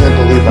 I can't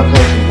believe our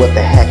country, what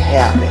the heck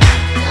happened?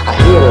 I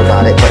hear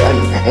about it, but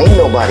ain't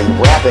nobody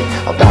rapping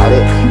about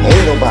it.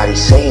 Ain't nobody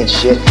saying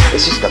shit.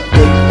 It's just a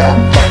big fat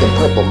fucking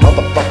purple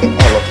motherfucking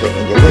elephant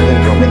in your living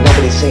room and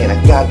nobody's saying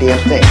a goddamn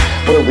thing.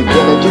 What are we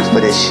gonna do for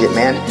this shit,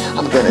 man?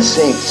 I'm gonna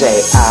sing, say,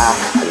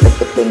 I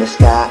look up in the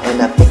sky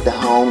and I think the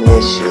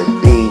homeless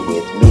should be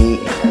with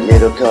me in a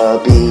little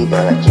cubby,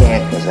 but I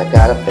can't cause I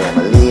got a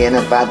family, and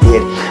if I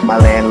did, my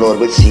landlord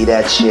would see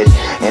that shit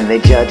and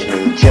they judge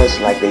me just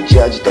like they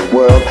judge the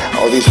world.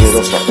 All these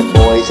little fucking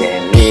boys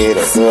and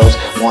little girls,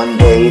 one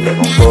day they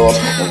gon' grow up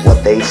and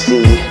what they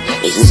see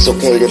is it's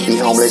okay to be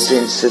homeless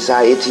in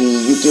society.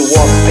 You can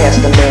walk past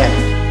a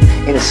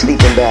man in a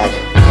sleeping bag.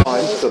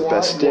 I'm the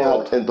best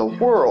dad in the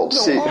world.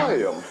 See,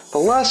 the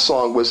last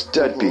song was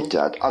Deadbeat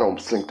Dad. I don't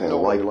think they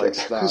liked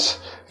it because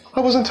I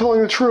wasn't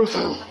telling the truth.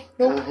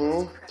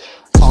 Nope.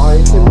 I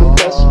am the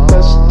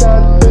best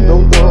dad in the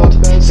world.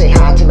 Say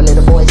hi to my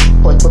little boys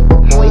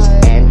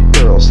and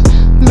girls.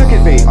 Look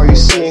at me, are you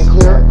seeing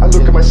clear? I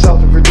look at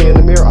myself every day in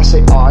the mirror. I say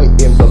I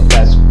am the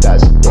best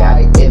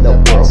dad in the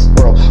world.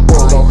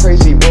 World gone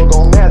crazy, world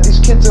gone mad. These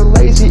kids are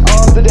lazy.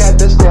 I'm the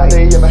best dad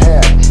they ever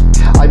had.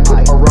 I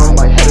put around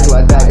my head a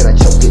glad bag and I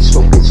choked it,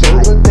 smoked it, so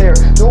it there.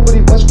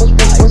 Nobody was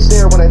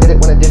there when I did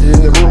it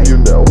in the room, you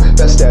know.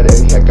 Best dad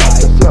and he got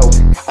the flow.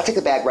 I take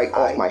the bag right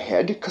off my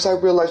head, cause I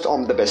realized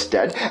I'm the best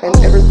dad. And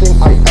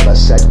everything I ever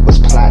said was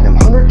platinum,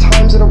 100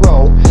 times in a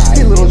row.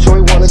 Hey little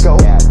Joey, wanna go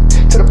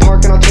to the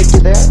park and I'll take you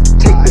there?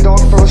 Take the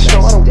dog for a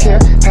stroll, I don't care.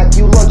 Pack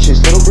you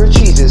lunches, little grilled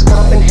cheeses, cut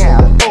up in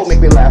half. Oh, make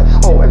me laugh.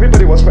 Oh,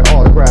 everybody wants my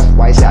autograph.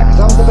 Why is that? Cause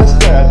I'm the best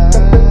dad.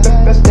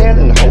 Best dad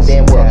in the whole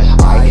damn world.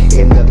 I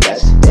am the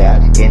best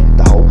dad in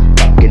the whole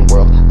fucking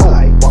world. Oh,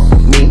 I want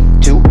me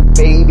to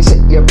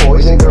babysit your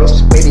boys and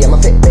girls. Maybe I'm a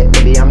Fitbit,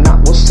 maybe I'm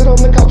not. We'll sit on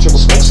the couch and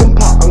we'll smoke some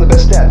pot. I'm the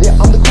best dad, yeah,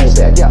 I'm the cool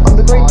dad, yeah, I'm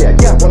the great dad,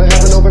 yeah. Wanna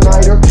have an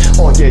overnighter?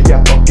 Oh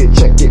yeah, fuck it,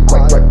 check it,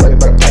 right,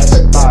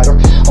 rider.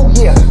 Oh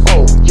yeah,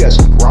 oh yes,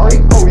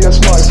 Ferrari, oh yes,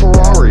 my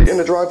Ferrari. In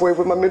the driveway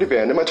with my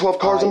minivan, and my 12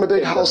 cars and my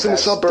big house in the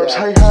suburbs.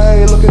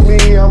 Hey, look at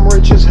me, I'm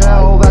rich as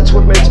hell. That's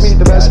what makes me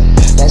the best.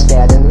 Best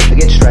dad and I never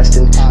get stressed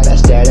and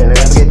best dad and I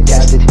never get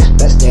tested.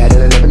 Best dad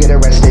and I never get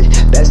arrested.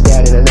 Best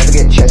dad and I never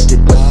get chested.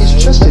 What is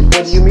chested?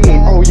 What do you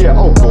mean? Oh yeah,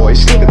 oh boy,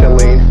 skip it the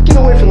lane. Get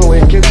away from the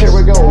lane, kids, here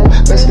we go.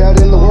 Best dad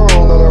in the world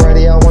on the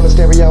radio, on the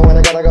stereo, and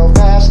I gotta go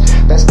fast.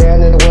 Best dad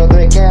in the world,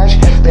 make cash.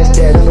 Best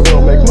dad in the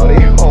world, make money.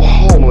 Oh,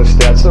 homeless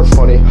dads, they're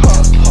funny.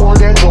 Poor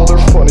dads, oh,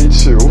 they're funny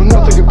too.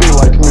 Nothing could be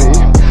like me.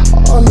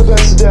 I'm the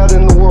best dad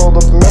in the world,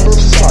 a member of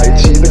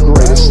society, the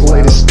greatest,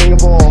 latest thing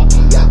of all.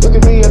 Look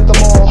at me at the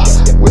mall,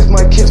 with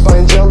my kids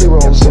buying jelly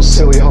rolls. Those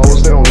silly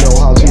hoes, they don't know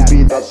how to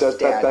be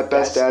that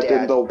best dad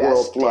in the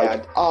world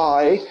like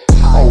I.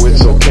 Oh,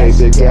 it's okay,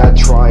 big dad,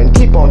 try and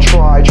keep on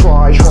try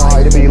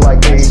to be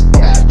like me.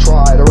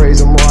 Try to raise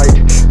them right.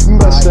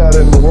 Best dad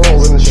in the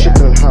world, and this shit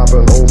can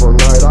happen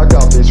overnight. I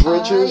got these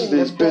riches,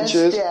 these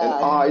bitches, and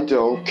I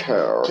don't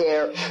care.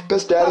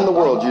 Best dad in the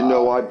world, you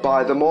know I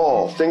buy them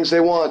all. Things they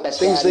want,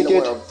 things they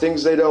get,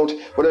 things they don't.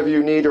 Whatever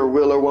you need or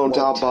will or won't,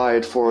 I'll buy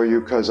it for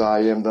you, cause I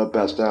am the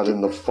best dad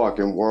in the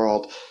fucking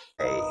world.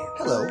 Hey,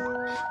 hello.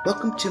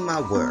 Welcome to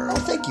my world. Oh,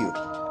 thank you.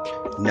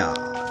 No,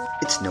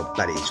 it's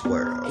nobody's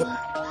world.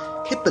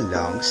 It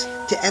belongs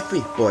to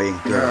every boy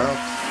and girl,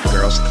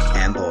 girls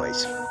and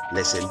boys.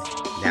 Listen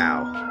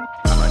now,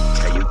 I'ma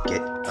tell you,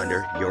 get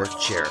under your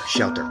chair,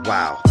 shelter,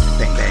 wow,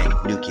 bang bang,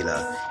 nuclear,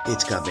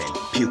 it's coming,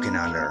 puking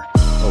on her.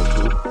 Oh,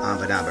 who?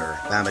 Bamba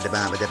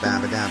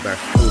bamba.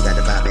 Who got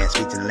the vibe ass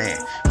feet in the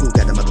land? Who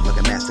got the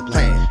motherfucking master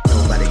plan?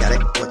 Nobody got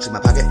it. What's in my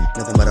pocket?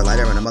 Nothing but a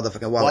lighter and a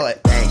motherfucking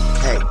wallet. Bang,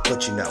 hey,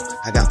 what you know?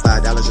 I got $5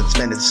 in the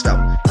spend at the store.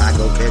 I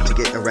go there to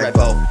get a Red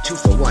Bull. 2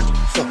 for 1,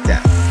 fuck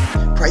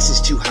that. Price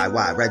is too high,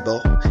 why Red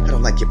Bull? I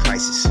don't like your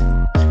prices.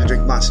 I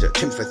drink Monster,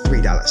 2 for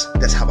 $3.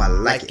 That's how I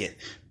like it.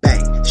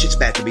 Bang, shit's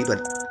bad to me,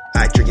 but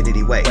I drink it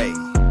anyway.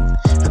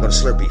 I go to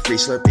Slurpee, free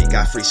Slurpee,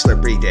 got free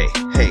Slurpee day.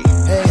 Hey,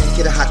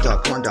 get a hot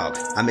dog, corn dog.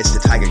 I missed the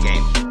Tiger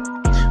game.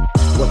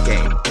 What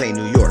game? Play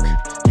New York.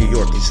 New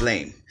York is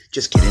lame.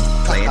 Just kidding,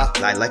 playing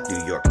lie like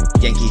New York.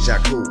 Yankees are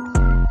cool.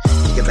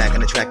 Kick it back on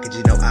the track, cause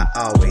you know I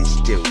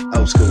always do.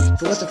 Old school.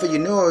 If it wasn't for you,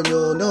 no,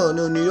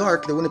 New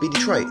York, there wouldn't be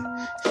Detroit.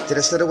 Did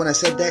I stutter when I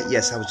said that?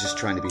 Yes, I was just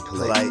trying to be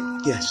polite.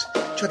 Yes,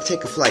 try to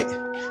take a flight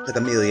like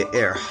Amelia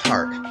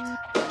Earhart.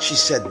 She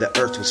said the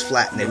earth was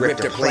flat and they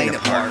ripped her plane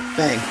apart.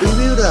 Bang,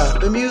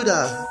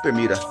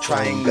 Bermuda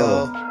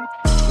Triangle.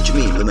 What you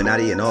mean,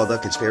 Illuminati and all the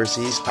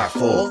conspiracies are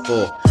full.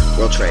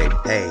 World trade,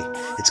 hey,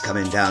 it's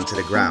coming down to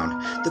the ground.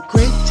 The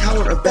great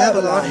Tower of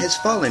Babylon has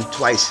fallen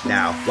twice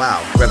now.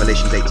 Wow,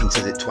 Revelations 18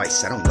 says it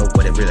twice. I don't know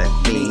what it really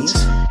means.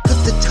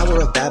 Could the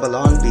Tower of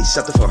Babylon be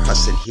something for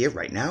us in here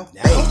right now?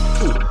 Hey,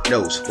 who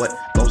knows what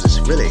Moses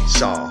really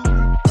saw?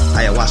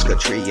 Ayahuasca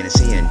tree and a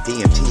seeing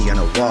DMT on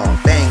a wall.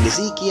 Bang,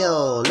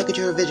 Ezekiel, look at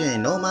your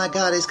vision. Oh my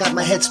God, it's got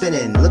my head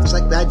spinning. Looks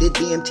like I did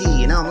DMT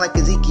and now I'm like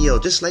Ezekiel,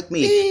 just like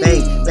me.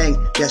 Bang,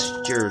 bang,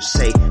 gestures,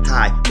 say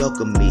hi,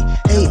 welcome me.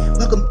 Hey,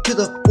 welcome to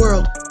the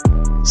world.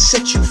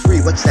 Set you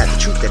free, what's that? The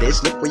truth that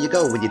is, look where you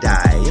go when you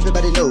die.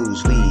 Everybody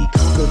knows we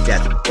conquer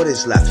death. What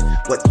is left?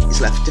 What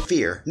is left to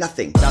fear?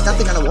 Nothing.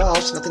 Nothing on the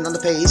walls, nothing on the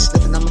face,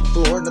 nothing on the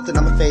floor, nothing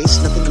on my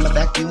face, nothing in my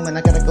vacuum, and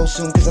I gotta go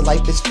soon cause the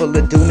life is full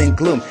of doom and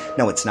gloom.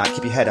 No, it's not.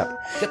 Keep your head up.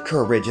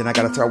 Courage, and I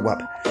gotta throw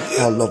up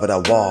all over the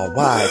wall.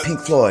 Why? Pink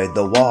Floyd,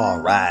 The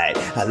Wall, right?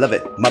 I love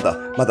it.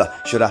 Mother,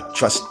 should I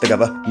trust the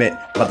government?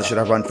 Mother, should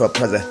I run for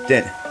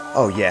president?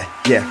 Oh yeah.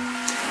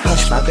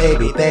 Hush my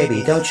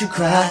baby, don't you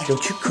cry.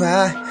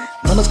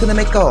 Mama's gonna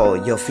make all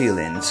your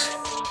feelings.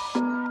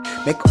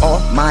 Make all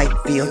my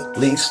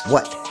feelings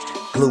what?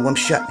 Glue them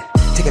shut.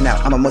 Take it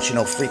out, I'm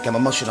emotional freak, I'm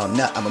emotional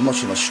nut, I'm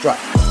emotional strut.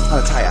 On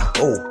a tire,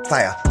 oh,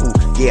 fire, ooh,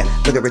 yeah,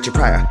 look at Richard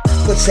Pryor.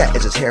 What's that,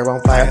 is his hair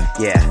on fire?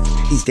 Yeah,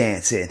 he's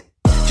dancing.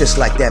 Just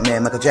like that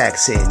man Michael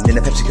Jackson in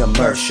the Pepsi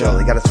commercial.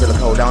 He got a Thriller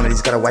coat on and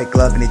he's got a white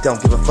glove and he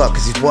don't give a fuck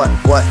cause he's what?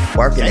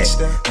 Working it,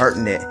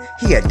 hurting it.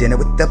 He had dinner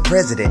with the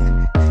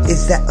president.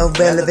 Is that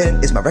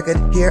irrelevant? Is my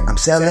record here? I'm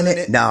selling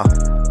it? No.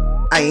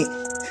 I ain't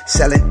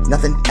selling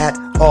nothing at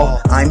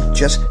all. I'm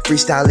just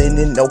freestyling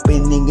and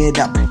opening it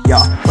up.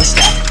 Y'all, what's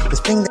that? This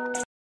thing that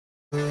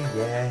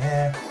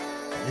Yeah,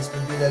 this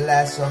will be the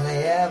last song I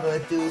ever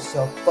do,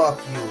 so fuck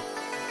you.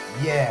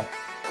 Yeah,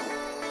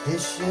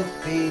 this should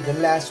be the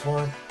last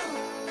one.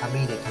 I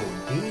mean, it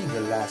could be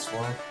the last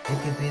one. It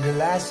could be the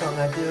last song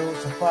I do,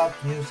 so fuck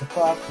you, so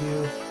fuck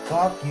you,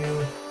 fuck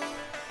you.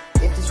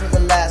 If this was the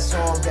last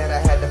song that I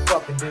had to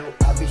fucking do,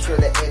 I'll be sure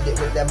to end it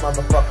with that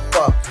motherfucker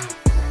fuck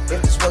you.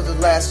 If this was the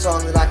last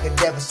song that I could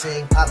ever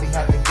sing, I'll be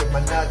happy to get my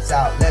nuts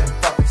out, let them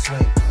fucking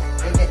swing.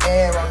 In the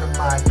air on the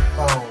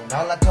microphone.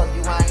 All I told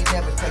you, I ain't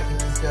never taking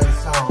this dirty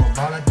song.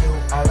 All I do,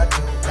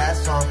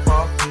 last song,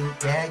 fuck you,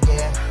 yeah,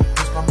 yeah.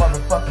 It's my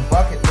motherfucking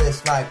bucket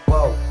list, like,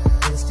 whoa,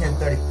 it's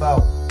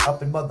 10:34.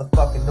 Up in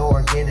motherfucking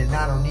Oregon, and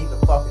I don't even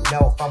fucking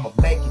know if I'ma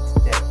make it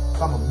today,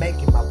 if I'ma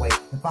make it my way,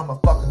 if I'ma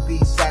fucking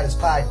be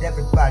satisfied.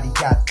 Everybody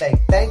got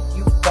faith. Thank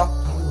you, fuck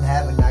you,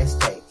 have a nice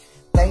day.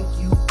 Thank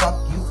you, fuck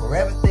you, for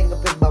everything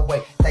up in my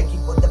way. Thank you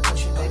for the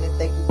pushing in, and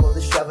thank you for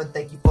the shoving,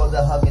 thank you for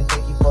the hugging,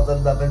 thank you for the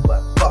loving,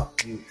 but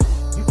fuck you.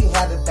 You can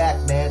have it back,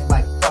 man,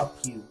 like fuck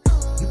you.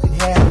 You can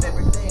have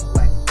everything,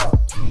 like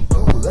fuck you.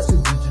 Ooh, that's a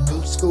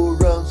original school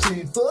around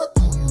saying fuck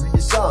you in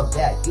your song.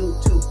 Yeah, you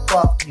too,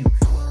 fuck you.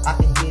 I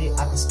can hit it,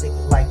 I can stick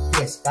it like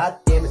this. God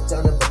damn it,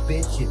 son of a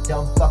bitch, you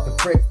dumb fucking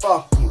prick,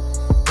 fuck you.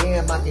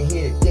 Damn, I can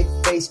hit it, dick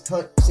face,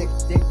 cunt, sick,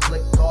 dick,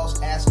 flick,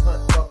 balls, ass,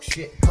 cunt, fuck,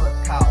 shit,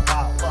 cunt, cow,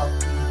 wow, fuck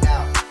you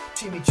now.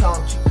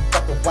 Chimichong, chicken,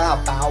 fucking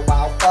wow, bow,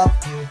 wow, fuck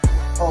you.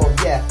 Oh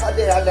yeah, I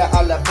did all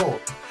that boom.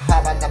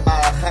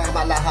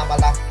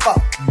 Hamala,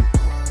 fuck you.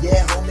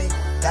 Yeah, homie,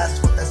 that's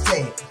what I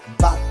say.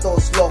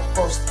 Vatos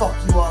locos, fuck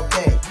you all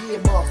day. Yeah,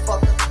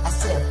 motherfucker, I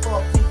said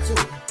fuck you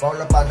too.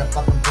 Roll up on the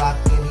fucking block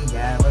in the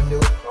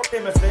avenue. Okay,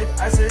 my friend,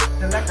 I said,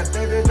 the like a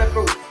third in the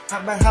group.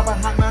 Hama,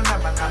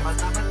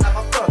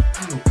 fuck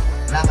you.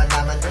 Lama,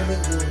 do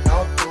you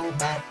know too,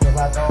 man? Here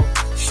I go.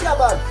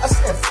 Shaban, I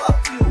said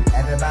fuck you.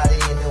 Everybody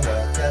in the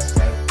world just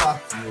say fuck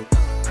you.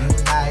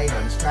 Unite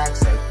on this track,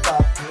 say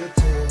fuck you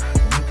too.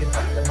 You can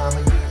fuck the mama,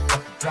 you can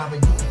fuck the drama,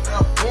 you can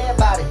fuck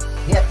everybody.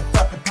 Hit the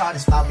fucking party,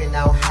 smoking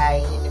out high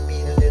in the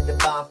middle of the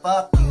bomb.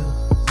 Fuck you,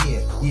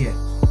 yeah, yeah.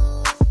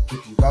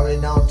 If you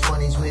rolling on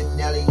 20s with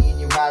Nelly and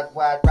you ride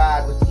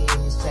with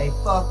him, you say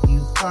fuck you,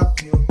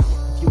 fuck you.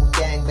 If you a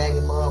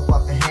gangbanging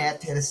motherfucker, hand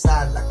to the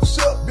side like, what's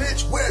up,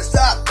 bitch, where's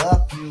that?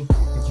 Fuck you.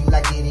 If you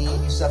like Diddy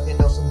and you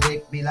sucking on some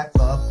dick, be like,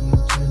 fuck you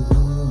too.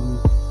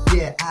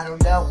 Yeah, I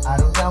don't know.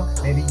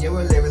 Maybe you're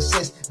a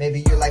lyricist,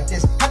 maybe you're like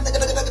this.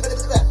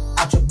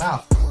 Out your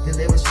mouth. The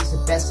lyricist the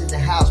best in the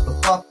house,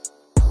 but fuck.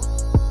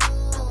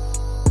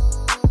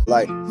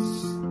 Like,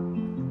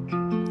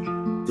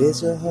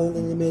 there's a hole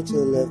in the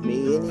middle of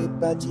me.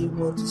 Anybody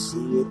want to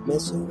see it?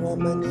 Mess around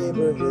my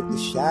neighborhood. The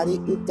shotty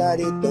who got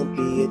it. Don't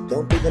be it.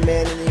 Don't be the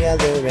man in the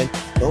other end.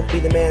 Don't be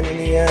the man in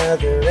the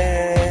other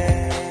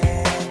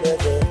end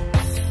of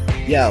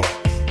it. Yo,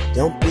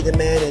 don't be the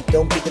man and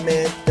don't be the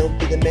man. Don't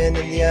be the man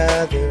in the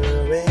other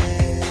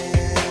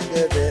end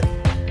of it.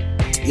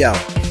 Yo.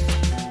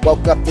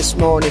 Woke up this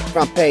morning,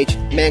 front page.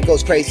 Man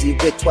goes crazy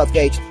with 12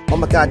 gauge. Oh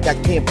my god, I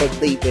can't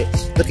believe it.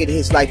 Look at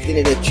his life,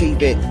 didn't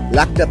achieve it.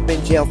 Locked up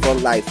in jail for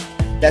life.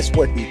 That's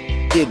what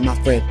he did, my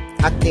friend.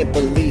 I can't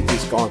believe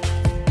he's gone.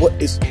 What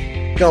is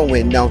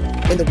going on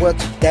in the world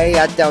today?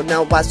 I don't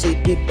know. I see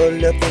people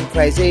looking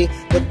crazy,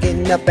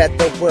 looking up at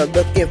the world,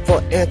 looking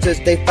for answers.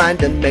 They find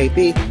them,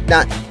 maybe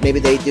not. Maybe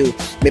they do.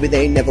 Maybe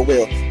they never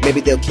will. Maybe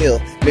they'll kill.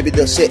 Maybe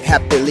they'll sit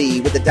happily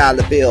with a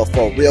dollar bill.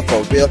 For real,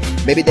 for real.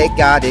 Maybe they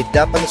got it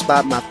up on the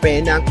spot, my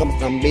friend. I'm coming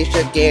from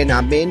Michigan.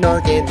 I'm in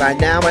Oregon right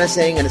now, and I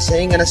sing and I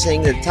sing and I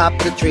sing to the top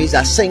of the trees.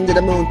 I sing to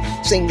the moon,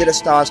 sing to the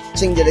stars,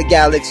 sing to the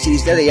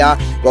galaxies. There they are.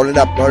 Roll it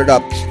up, roll it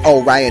up.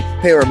 Orion,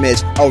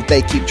 pyramids. Oh,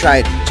 they keep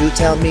trying to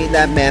tell me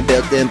that man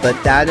built them,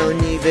 but I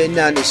don't even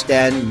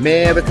understand.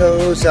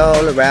 Miracles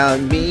all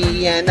around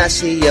me, and I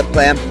see a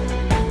plan.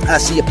 I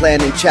see a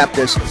plan in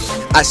chapters.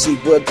 I see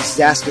world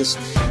disasters.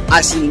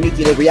 I see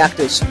nuclear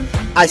reactors.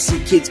 I see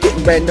kids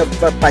getting ran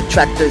over by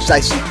tractors. I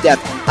see death.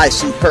 I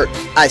see hurt.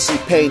 I see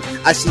pain.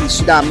 I see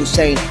Saddam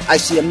Hussein. I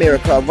see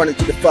America running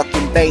through the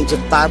fucking veins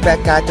of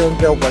Iraq. I don't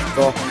know what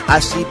for. I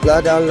see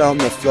blood all on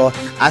the floor.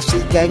 I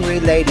see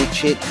gang-related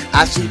shit.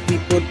 I see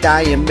people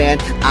dying, man.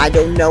 I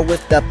don't know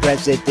if the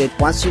president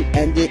wants to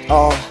end it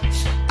all.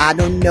 I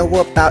don't know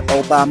about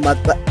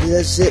Obama, but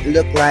does it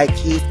look like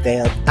he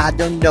failed? I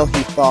don't know,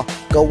 he fall.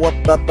 Go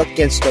up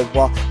against the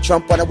wall.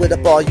 Trump wanna win a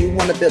ball, you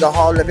wanna build a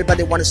hall.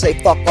 Everybody wanna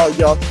say fuck all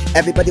y'all.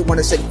 Everybody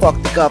wanna say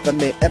fuck the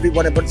government.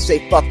 Everybody wanna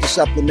say fuck the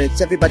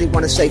supplements. Everybody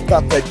wanna say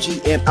fuck the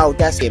GMO,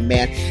 that's it,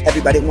 man.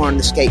 Everybody wanna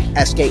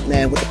escape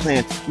land with a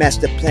plan,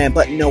 master plan.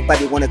 But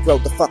nobody wanna grow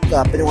the fuck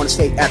up. They wanna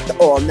stay at the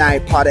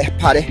all-night party,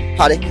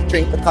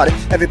 drink the party.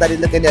 Everybody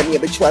looking at me,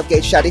 every 12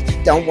 gauge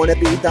shotty. Don't wanna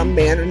be the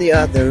man on the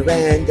other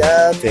end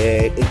of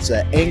it. It's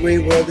an angry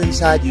world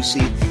inside, you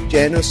see.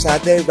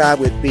 genocide, they ride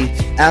with me.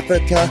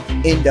 Africa,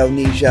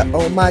 Indonesia,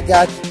 oh my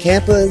God,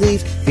 can't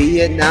believe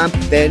Vietnam,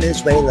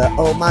 Venezuela,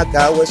 oh my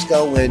God, what's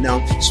going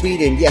on?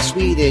 Sweden, yes,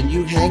 Sweden,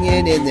 you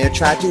hanging in there,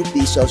 try to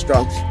be so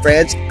strong.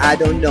 France, I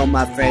don't know,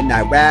 my friend.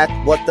 Iraq,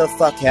 what the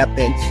fuck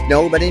happened?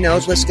 Nobody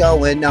knows what's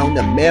going on.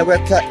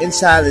 America in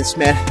silence,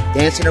 man,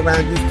 dancing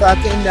around, you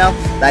fucking know.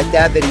 Like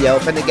that video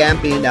from the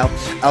Gambino.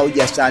 Oh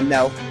yes, I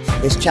know,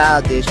 it's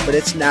childish, but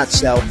it's not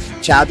so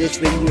childish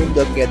when you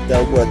look at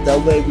the world, the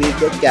way we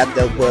look at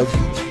the world.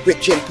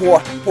 Rich and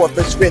poor, poor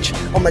versus rich.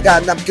 Oh my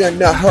God, I'm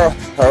gonna hurl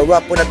her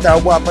up when I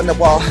throw up on the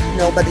wall.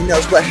 Nobody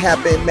knows what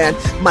happened, man.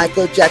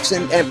 Michael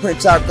Jackson and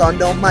Prince are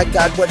gone. Oh my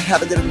God, what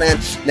happened to the land?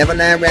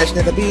 Neverland Ranch,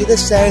 never be the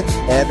same.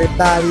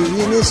 Everybody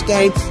in this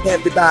game,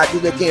 everybody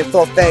looking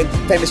for fame.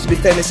 Famous to be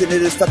famous, and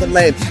it is fucking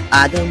lame.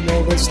 I don't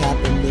know what's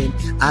happening.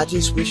 I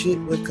just wish it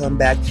would come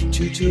back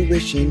to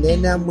tuition.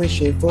 And I'm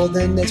wishing for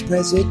the next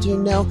president, you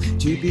know,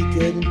 to be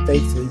good and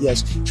faithful.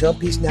 Yes,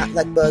 Trump, he's not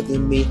like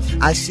bugging me.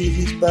 I see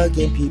he's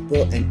bugging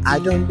people, and I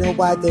don't know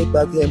why they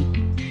bug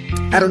him.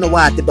 I don't know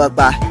why they bug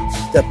by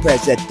the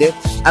president.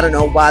 I don't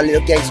know why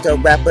little gangster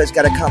rappers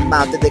gotta come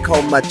out that they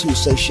call him to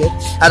say shit.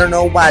 I don't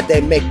know why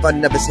they make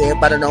fun of his hair,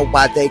 but I don't know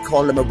why they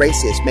call him a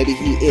racist. Maybe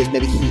he is,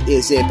 maybe he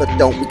isn't, but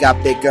don't we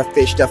got bigger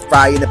fish to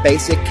fry in the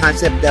basic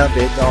concept of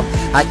it all.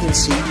 I can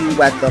see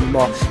you at the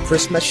mall,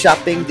 Christmas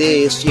shopping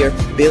this year,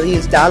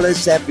 billions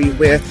dollars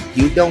everywhere.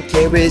 You don't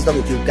care as long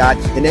as you got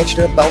an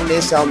extra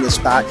bonus on the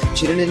spot,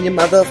 chilling in your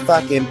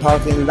motherfucking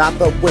parking lot,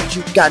 but what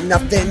you got?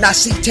 Nothing. I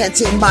see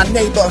tents in my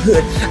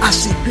neighborhood, I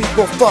see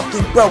people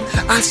fucking broke,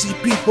 I see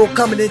people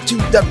coming into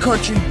the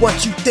country.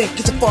 What you think?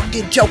 It's a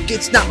fucking joke.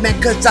 It's not, man,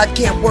 cause I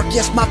can't work.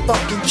 Yes, my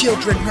fucking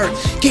children hurt.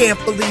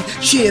 Can't believe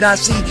shit I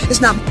see.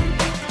 It's not.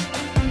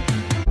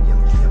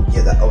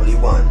 You're the only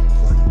one.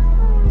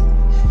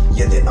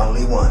 You're the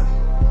only one.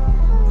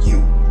 You,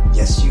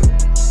 yes you.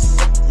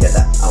 You're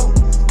the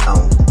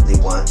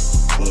only one.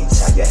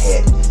 Inside your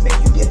head, man,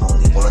 you the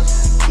only one.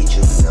 Get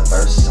your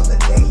universe on the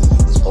day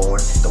you was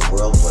born. The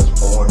world was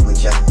born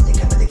with you. They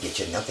coming to get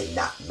you, nothing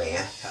not,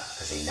 man.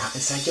 Cause they not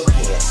inside your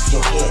head.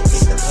 Your head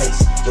is the place,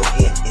 your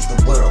head is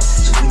the world.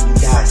 So when you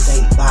die,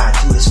 say bye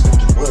to this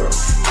freaking world.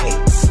 Hey,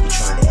 you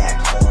trying to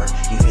act hard.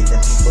 You hear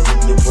them people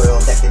in your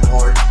world acting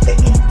hard. They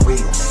ain't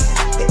real, man.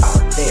 They are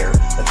there,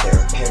 but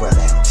they're parallel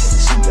to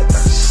this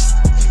universe.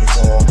 It's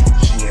all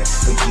here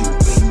for you,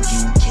 and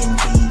you can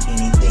be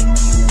anything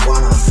you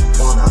wanna.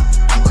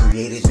 You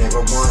created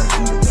marijuana,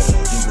 you the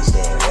man. You was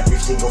there, every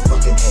single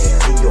fucking hair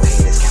in your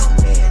head is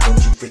counting, man.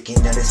 Don't you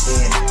freaking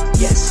understand?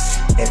 Yes,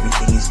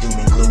 everything is doom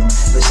and gloom.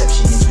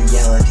 Perception is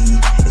reality.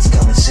 It's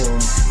coming soon.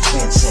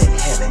 Transcend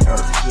heaven,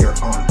 earth, here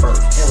on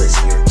earth. Hell is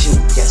here too.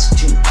 Yes,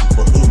 two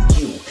people in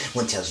you.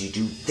 One tells you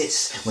do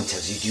this, one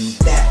tells you do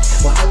that.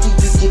 Well, how do you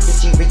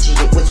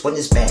differentiate which one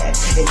is bad?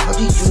 And how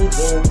do you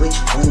know which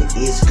one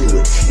is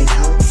good? And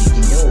how do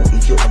you know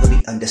if you'll ever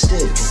be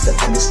understood? Cause the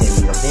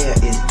understanding of there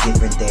is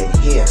different than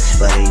here.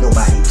 But ain't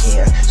nobody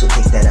care, so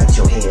take that out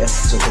your hair.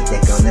 So take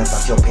that gun up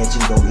out your pants,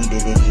 you don't need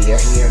it in here.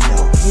 Here,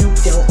 no, you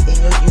don't in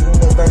your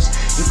universe.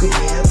 You can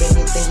have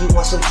anything you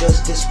want, so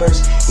just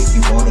disperse. If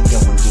you want it, go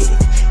and get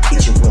it.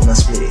 It's your will, not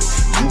split it.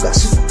 You got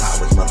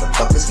superpowers,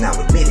 motherfuckers, now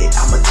admit it.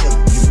 I'ma tell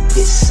you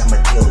this, I'ma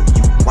tell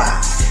you why.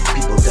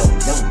 People don't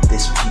know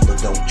this, people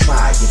don't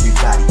try.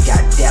 Everybody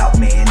got doubt,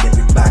 man,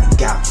 everybody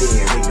got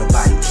fear. Ain't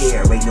nobody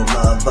care, ain't no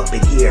love up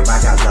in here. I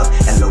got love,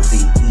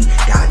 L-O-V-E,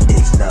 God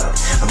is love.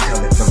 I'm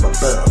coming from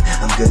above,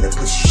 I'm gonna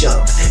push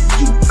up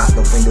you out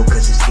the window,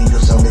 cause there's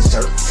angels on this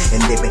earth, and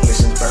they've been here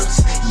since birth.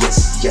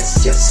 Yes,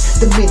 yes, yes,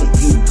 the minute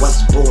you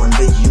was born,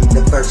 the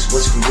universe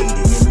was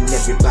created, and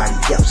everybody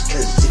else.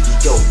 Cause if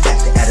you go back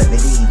to Adam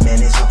and Eve, man,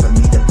 it's hard for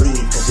me to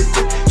believe. Cause it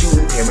took two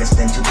parents,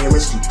 then two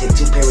parents, to take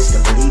two parents to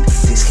believe,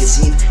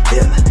 disconceive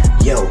them.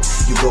 Yo,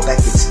 you go back,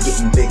 it's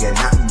getting bigger,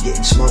 not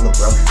getting smaller,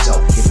 bro. So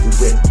if we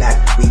went back,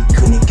 we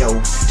couldn't go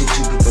to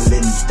two people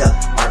in the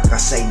ark. I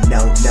say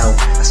no, no,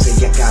 I say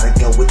I gotta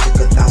go. It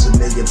took 1,000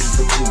 million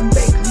people to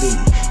make me.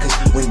 Cause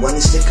when one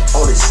is sick,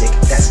 all is sick.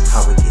 That's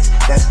how it is,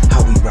 that's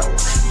how we roll.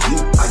 You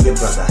are your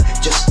brother,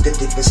 just the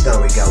different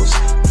story goes.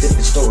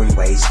 Different story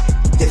ways,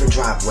 different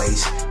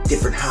driveways,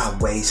 different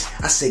highways.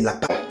 I say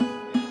like,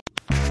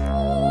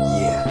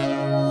 yeah,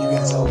 you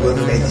guys all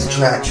really made this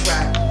track.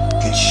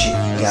 Good shit,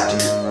 you got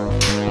it.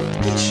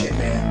 Good shit,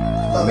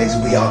 man. Or maybe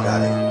we all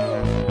got it.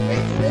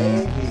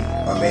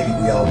 Or maybe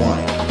we all want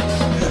it.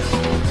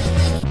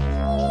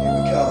 Here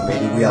we go.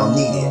 Maybe we all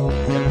need it.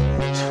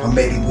 Or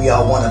maybe we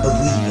all want to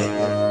believe it.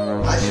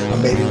 Or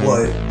maybe we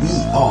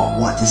all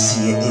want to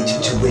see it into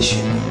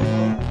tuition.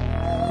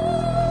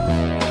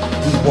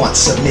 We want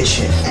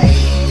submission.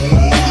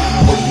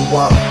 What do you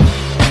want?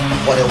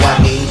 What do I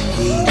need?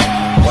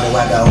 What do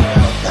I go?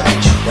 Now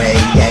get your way,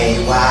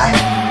 why?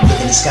 Look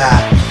in the sky,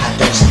 I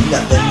don't see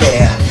nothing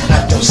there.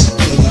 I don't see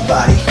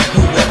anybody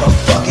who ever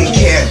fucking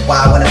cared.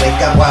 Why when I wake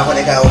up, why when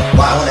I go?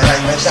 Why when I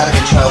life's out of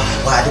control?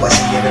 Why do I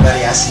see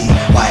everybody I see?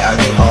 Why are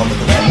they all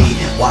looking at me?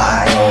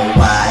 Why, oh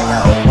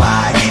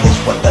why? It's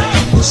what the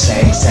people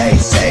say.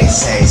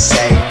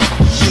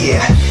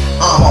 Yeah,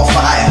 I'm on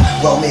fire.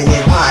 Roman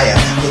Empire,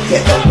 look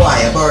at the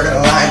wire, bird on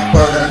a line,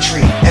 bird on a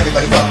tree.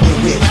 Everybody fucking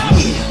with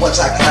me. Once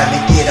I climb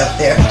and get up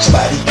there,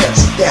 somebody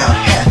cuts it down.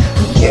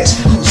 Who cares?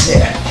 Who's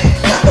there?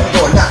 Knock on the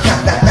door, knock,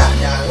 knock, knock, knock.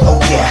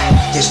 Oh yeah,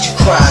 there's two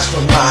cries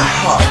from my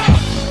heart.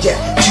 Yeah,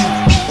 two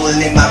people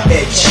in my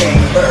bed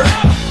chamber.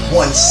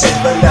 One says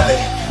beloved,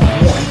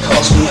 one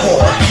calls me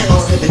whore. I'm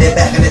flipping it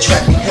back in the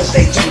track because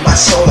they threw my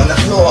soul on the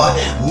floor.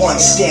 One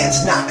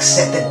stands, knocks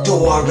at the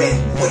door and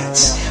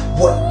waits.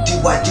 What do?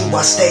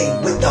 I stay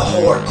with the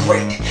whore,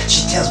 great.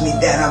 She tells me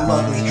that I'm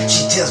ugly,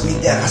 she tells me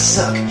that I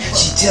suck.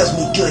 She tells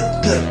me good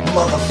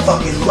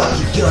motherfucking luck.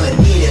 You're gonna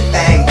need it,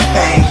 bang,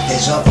 bang.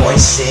 There's a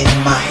voice in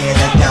my head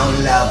that don't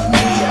love me.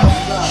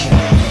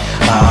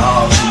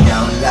 Oh, she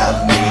don't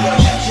love me.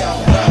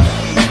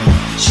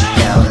 She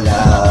don't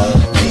love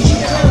me.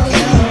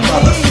 Any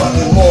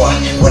motherfucking more.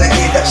 When I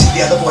get up, see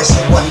the other voice,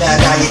 the one that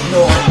I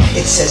ignore.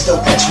 It says don't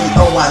touch me,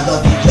 oh I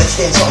love you, let's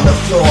dance on the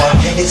floor.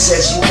 It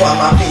says you are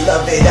my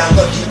beloved, I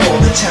love you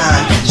all the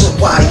time. So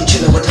why you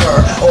chilling with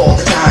her all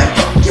the time?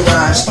 Fuck your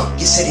rhymes, fuck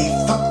your city,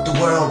 fuck the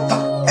world,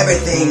 fuck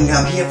everything.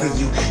 I'm here for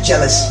you,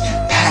 jealous,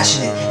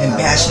 passionate, and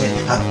passionate.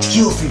 I'll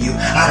kill for you,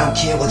 I don't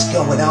care what's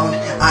going on.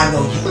 I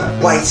know you,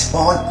 white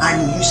spawn, I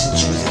knew you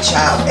since you was a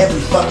child.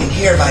 Every fucking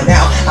hair by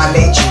now, I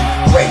made you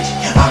great,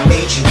 I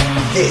made you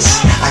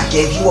this. I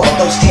gave you all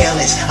those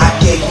talents, I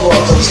gave you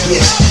all those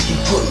gifts. You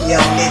put me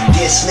on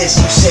this list,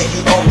 you said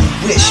you only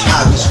wish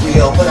I was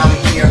real. But I'm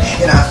here,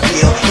 and I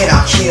feel, and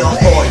I'll kill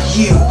for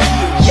you.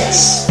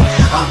 Yes,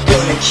 I'm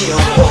gonna kill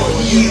for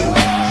you.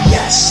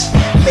 Yes,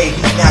 maybe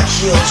not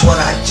kill's what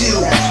I do,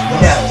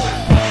 no,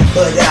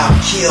 but I'll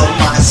kill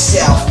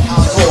myself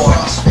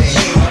for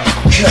you.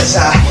 Cause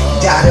I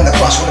died on the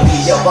cross, wanna be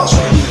your boss,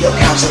 wanna be your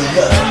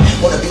counselor.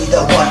 Wanna be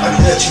the one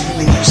under you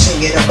when you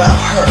singing about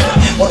her.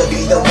 Wanna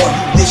be the one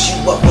who lifts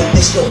you up when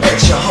this girl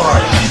breaks your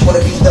heart.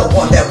 Wanna be the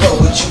one that roll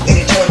with you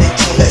in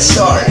eternity. Let's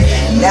start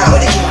now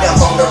in the kingdom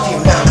on earth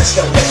here now. Let's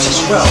go, let's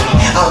just roll.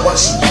 I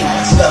wanna see you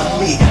love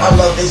me. Our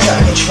love is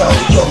out of control.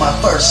 You're my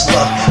first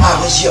love.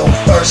 I was your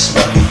first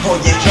love before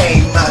you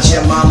came out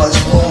your mama's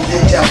womb.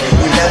 You don't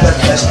remember,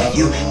 cause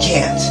you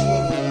can't.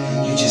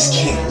 You just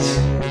can't.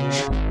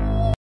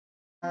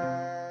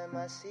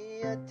 I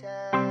see a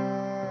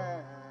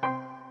time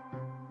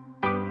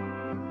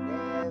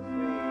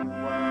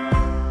everyone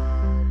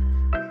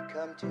we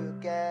come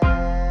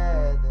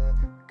together,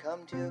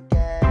 come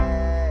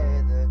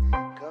together,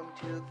 come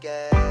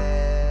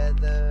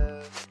together.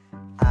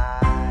 I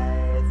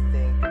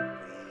think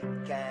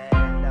we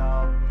can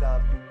all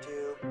come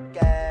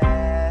together,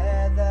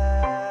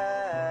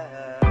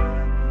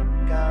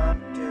 come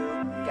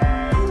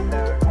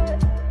together.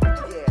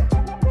 Yeah,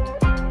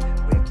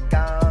 we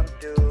come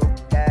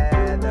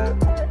together.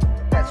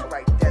 That's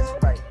right, that's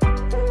right.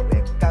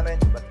 We're coming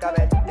together,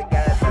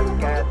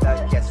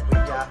 yes we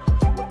are.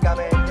 We're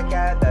coming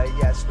together,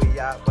 yes we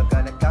are. We're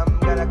gonna come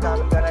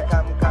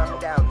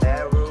down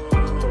that road.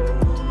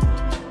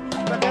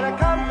 We're gonna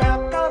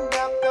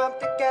come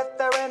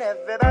together, and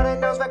everybody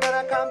knows we're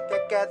gonna come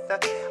together.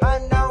 I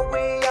know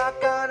we are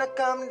gonna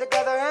come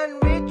together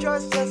and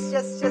rejoice,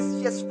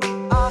 yes we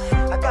are.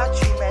 I got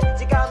you, man,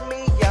 you got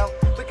me, yo.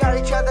 We got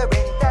each other,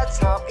 and that's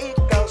how it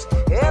goes.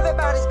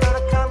 Everybody's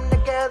gonna come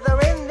together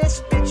in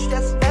this bitch,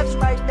 that's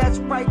right.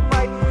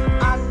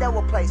 I know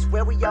a place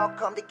where we all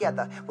come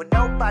together, where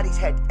nobody's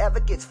head ever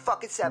gets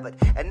fucking severed.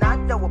 And I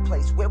know a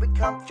place where we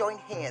come join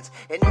hands,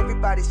 and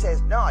everybody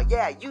says, nah,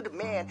 yeah, you the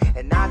man.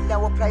 And I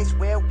know a place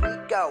where we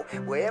go,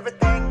 where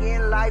everything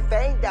in life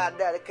ain't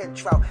out of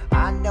control.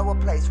 I know a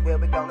place where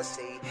we're gonna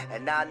see,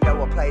 and I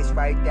know a place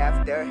right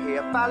after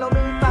here. Follow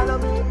me,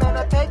 man,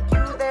 I'll take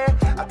you there.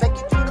 I'll take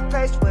you to the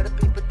place where the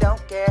people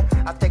don't care.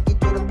 I'll take you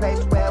to the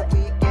place where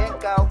we can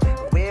go,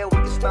 where we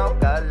can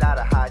smoke a lot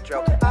of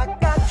hydro. I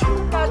got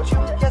you,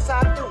 yes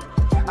I do.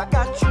 I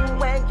got you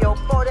and your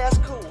boy, that's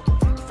cool.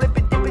 Flip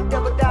it, dip it,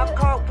 double dive,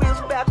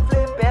 cartwheels,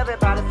 backflip,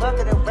 everybody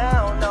fucking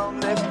around on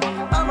this.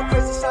 I'm a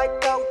crazy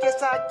psycho,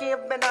 yes I am,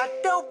 and I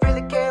don't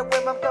really care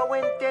where I'm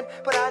going then.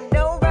 But I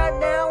know right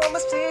now I'ma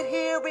sit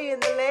here in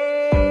the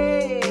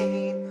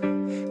lane,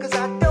 cause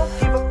I don't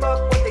give a fuck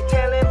what they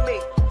telling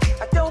me.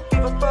 I don't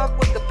give a fuck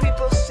what the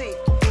people see.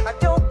 I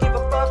don't give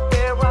a fuck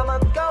where I'ma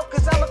go,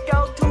 cause I'ma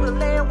go to the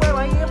land where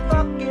I am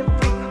fucking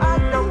free. I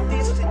know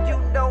this and you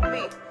know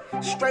me.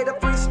 Straight up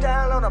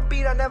freestyle on a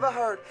beat I never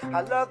heard.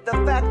 I love the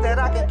fact that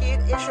I can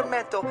get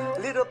instrumental,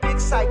 little bit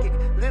psychic,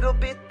 little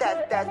bit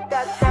that, back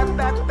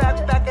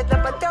it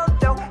up. I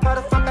don't know how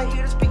the fuck I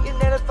hear this beating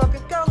and it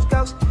fucking goes.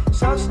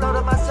 So slow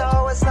to my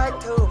soul, it's like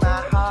to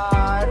my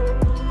heart.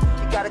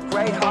 You got a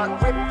great heart,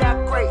 rip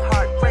that great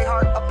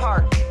heart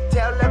apart.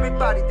 Tell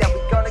everybody that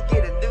we're gonna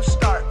get a new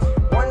start.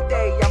 One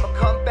day I'ma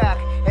come back,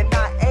 and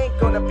I ain't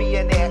gonna be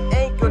an ant,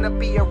 ain't gonna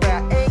be a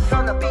rat, ain't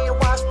gonna be a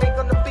wasp, ain't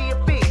gonna be a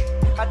bee.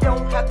 I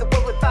don't have to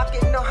worry about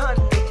getting no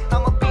honey.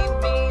 I'ma be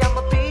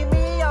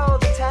me all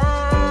the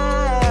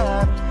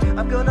time.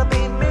 I'm gonna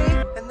be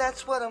me, and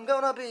that's what I'm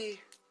gonna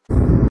be.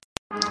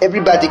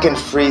 Everybody can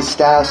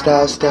freestyle,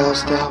 style.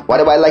 Why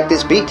do I like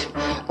this beat?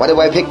 Why do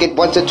I pick it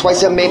once or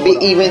twice or maybe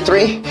even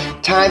 3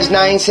 times?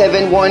 9,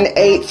 7, 1,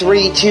 8,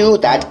 3, 2.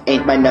 That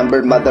ain't my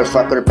number,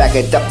 motherfucker. Back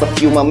it up a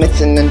few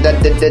moments and then hip.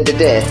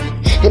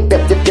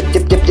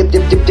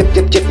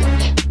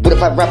 What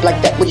if I rap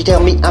like that? Would you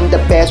tell me I'm the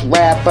best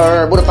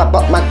rapper? What if I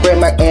bought my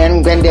grandma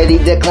and granddaddy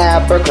the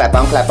clapper? Clap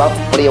on, clap off.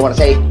 What do you want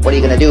to say? What are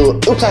you gonna do?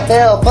 Oops, I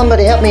fell.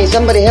 Somebody help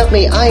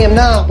me. I am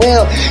not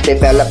well. They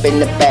fell up in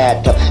the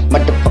bathtub.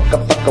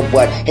 Motherfucker, fucker,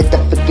 what? Hit the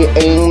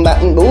fucking aim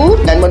button. Ooh,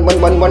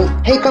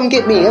 91111. Hey, come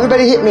get me.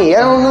 Everybody hit me.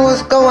 I don't know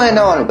what's going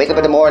on. Wake up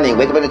in the morning.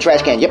 Wake up in the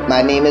trash can. Yep,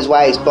 my name is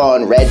White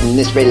Spawn. Red in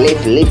this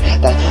relief.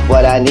 That's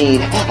what I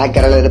need. I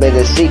got a little bit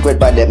of secret,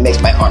 but it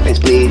makes my armpits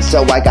bleed.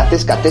 So I got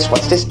this.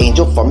 What's this?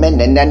 Angel for men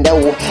and I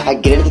know I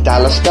get it at the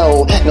dollar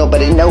store.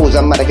 Nobody knows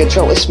I'm out of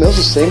control. It smells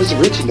the same as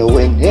original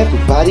and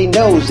everybody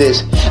knows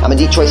this. I'm a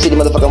Detroit City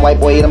motherfucking white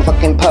boy and I'm a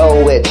fucking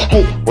poet.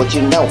 Hey, what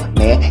you know,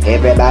 man?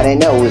 Everybody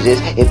knows this.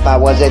 If I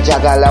was a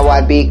juggalo,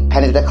 I'd be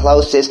kinda the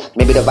closest.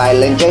 Maybe the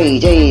violent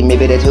JJ,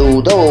 maybe the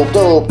too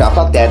dope. Now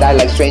fuck that, I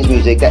like strange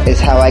music, that is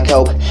how I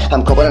cope.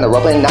 I'm coping on a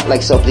rope and not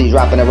like soap. Please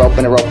dropping a rope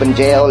in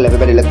jail.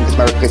 Everybody looking cause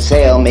my record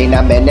sale. May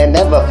not bend and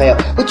never fail.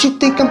 What you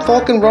think I'm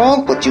fucking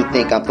wrong? What you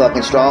think I'm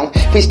fucking strong?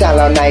 Freestyle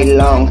all night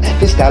long,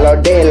 freestyle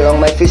all day long.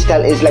 My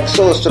freestyle is like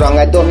so strong.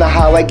 I don't know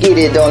how I get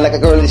it on like a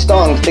girly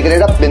song. Sticking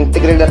it up and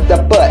sticking it up the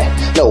butt.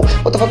 No,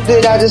 what the fuck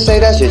did I just say?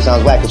 That shit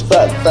sounds whack as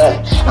fuck.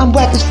 I'm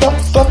whack as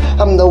fuck.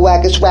 I'm the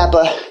wackest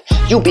rapper.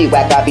 You be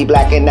whack, I be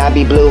black, and I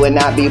be blue, and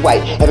I be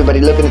white. Everybody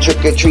looking to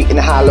trick or treat in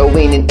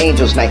Halloween and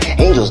Angels Night.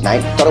 Angels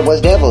Night, thought it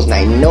was Devil's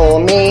Night. No,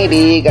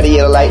 maybe. Got a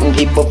yellow light and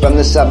people from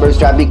the suburbs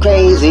drive me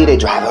crazy. They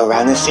drive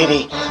around the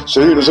city.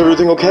 Say, is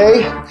everything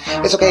okay?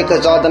 It's okay,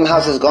 cause all them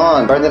houses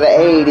gone. Burned to the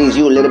 80s,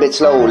 you a little bit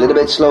slow,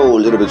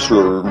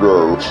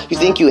 bro. You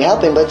think you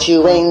helping, but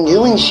you ain't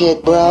doing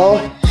shit, bro.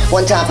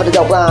 One time for the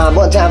dope bomb,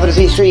 one time for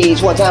the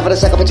streets, one time for the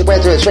psychopathic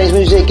record, strange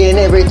music and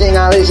everything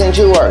I listen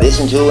to or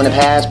listen to in the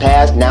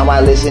past. Now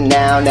I listen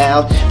now.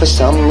 For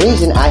some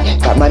reason I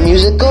got my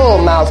musical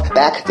mouth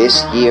back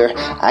this year.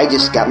 I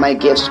just got my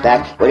gifts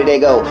back. Where did they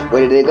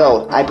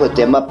go? I put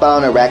them up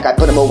on a rack. I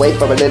put them away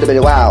for a little bit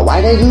of while.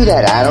 Why'd I do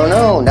that? I don't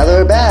know. Now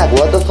they're back.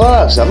 What the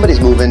fuck?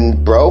 Somebody's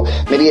moving, bro.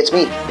 Maybe it's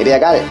me. Maybe I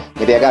got it.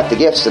 Maybe I got the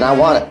gifts and I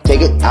wanna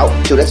take it out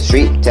to the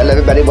street. Tell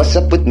everybody what's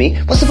up with me.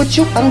 What's up with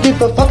you? I don't give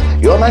a fuck.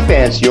 You're my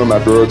fans. You're my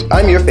birds.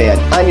 I'm your fan.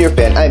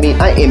 I mean,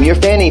 I am your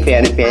fanny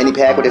fan. A fanny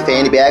pack with a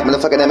fanny bag.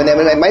 Motherfucking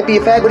Eminem. I might be a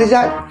fag, but he's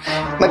not.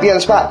 Might be on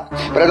the spot.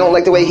 But I don't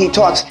like the way he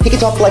talks. He can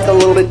talk like a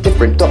little bit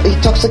different. He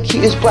talks like he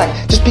is black.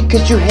 Just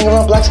because you hang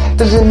around blacks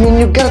doesn't mean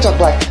you gotta talk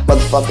black.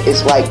 Motherfucker,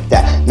 it's like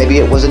that. Maybe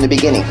it was in the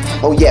beginning.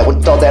 Oh yeah,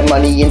 with all that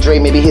money and Dre,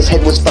 maybe his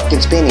head was fucking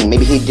spinning.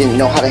 Maybe he didn't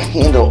know how to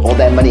handle all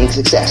that money and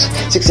success.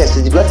 Success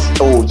is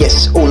blessed. Oh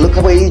yes. Oh, look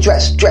how he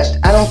dressed.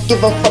 I don't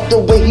give a fuck the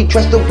way he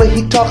dressed, the way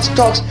he talks.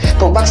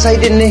 But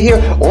backside in the hair,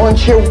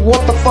 orange hair,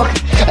 what the fuck?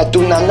 I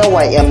do not know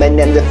I am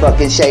Eminem, the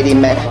fucking shady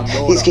man.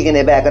 He's kicking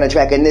it back on the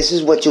track and this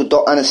is what you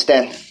don't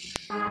understand.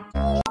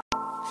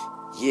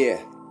 Yeah.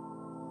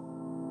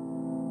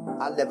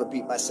 I never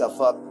beat myself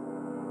up.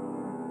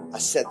 I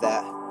said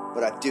that,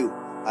 but I do.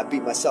 I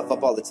beat myself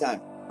up all the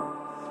time.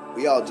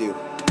 We all do.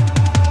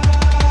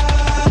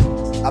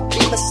 I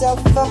beat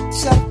myself up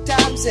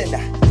sometimes and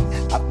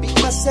I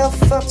beat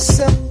myself up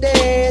some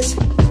days.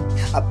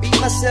 I beat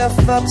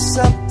myself up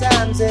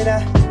sometimes and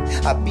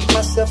I beat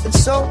myself in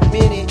so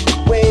many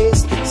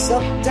ways.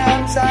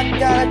 Sometimes I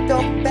gotta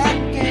go back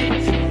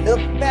and look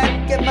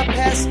back at my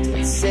past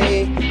and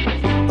say,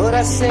 but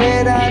I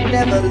said I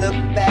never look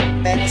back,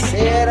 man. I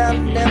said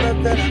I'm never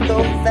gonna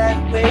go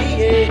that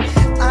way.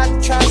 I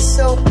try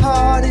so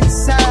hard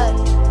inside,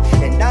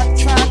 and I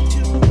try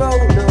to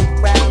roll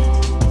around,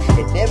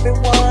 and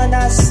everyone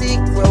I see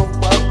grow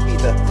up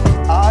either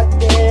are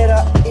dead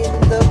or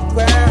in the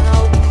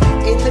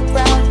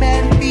ground,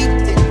 man,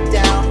 beaten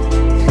down.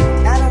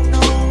 And I don't know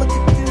what to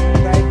do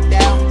right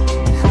now.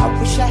 I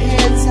wish I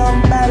had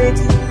somebody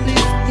to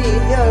lift me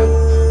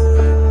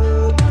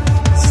up.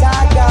 'Cause I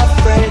got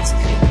friends.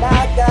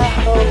 I got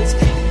hoes,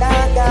 and I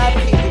got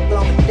people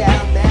going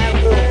down that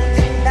road.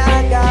 And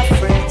I got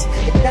friends,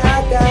 and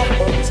I got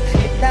hoes,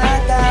 and I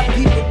got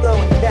people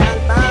going down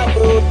my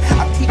road.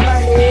 I keep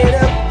my head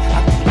up,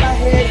 I keep my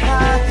head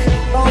high.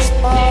 Most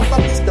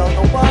motherfuckers don't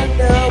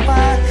wonder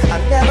why.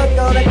 I'm never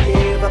gonna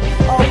give up,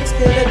 always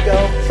gonna go.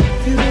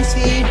 You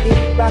see me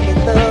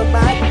rocking the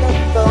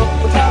microphone.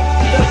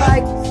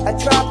 I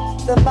drop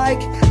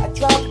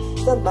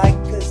the mic,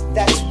 'cause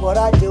that's what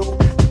I do.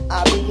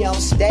 I be on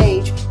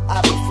stage,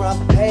 I be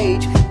front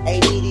page.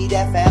 ADD,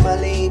 that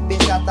family,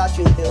 bitch, I thought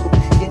you knew.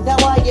 You know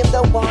I am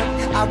the one,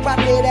 I rock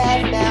it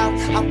out now.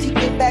 I'm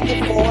keeping back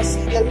and forth,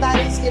 see the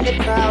lights in the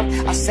crowd.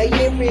 I say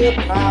it real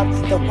proud,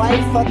 the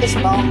white fuckers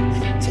moan.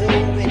 2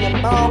 in the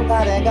morning,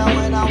 got it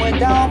going on and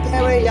don't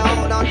carry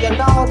on your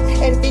lawn.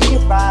 And then you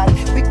ride,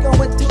 we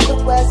going to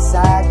the west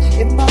side.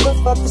 And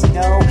motherfuckers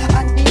know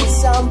I need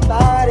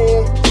somebody.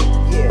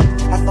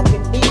 Yeah, I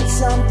fucking need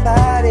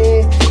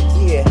somebody.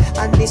 Yeah,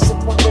 I need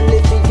someone to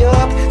lift me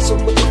up. So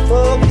what the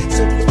fuck,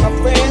 so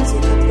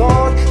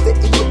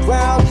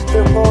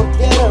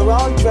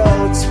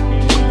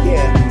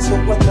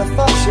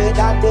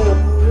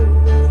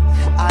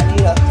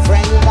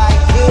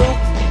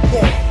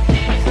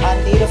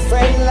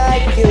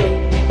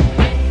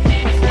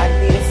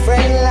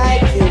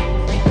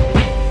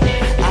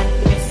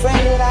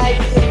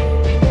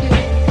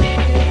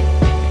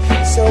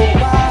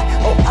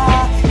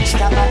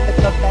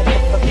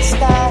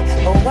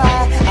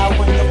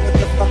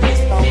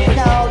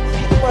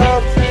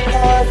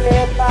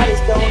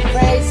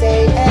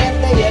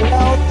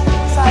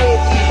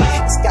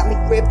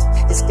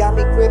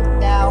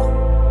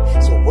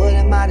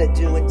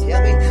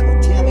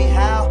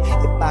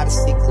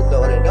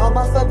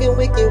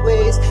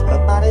nowadays.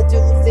 Nobody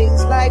do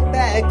things like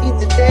back in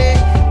the day.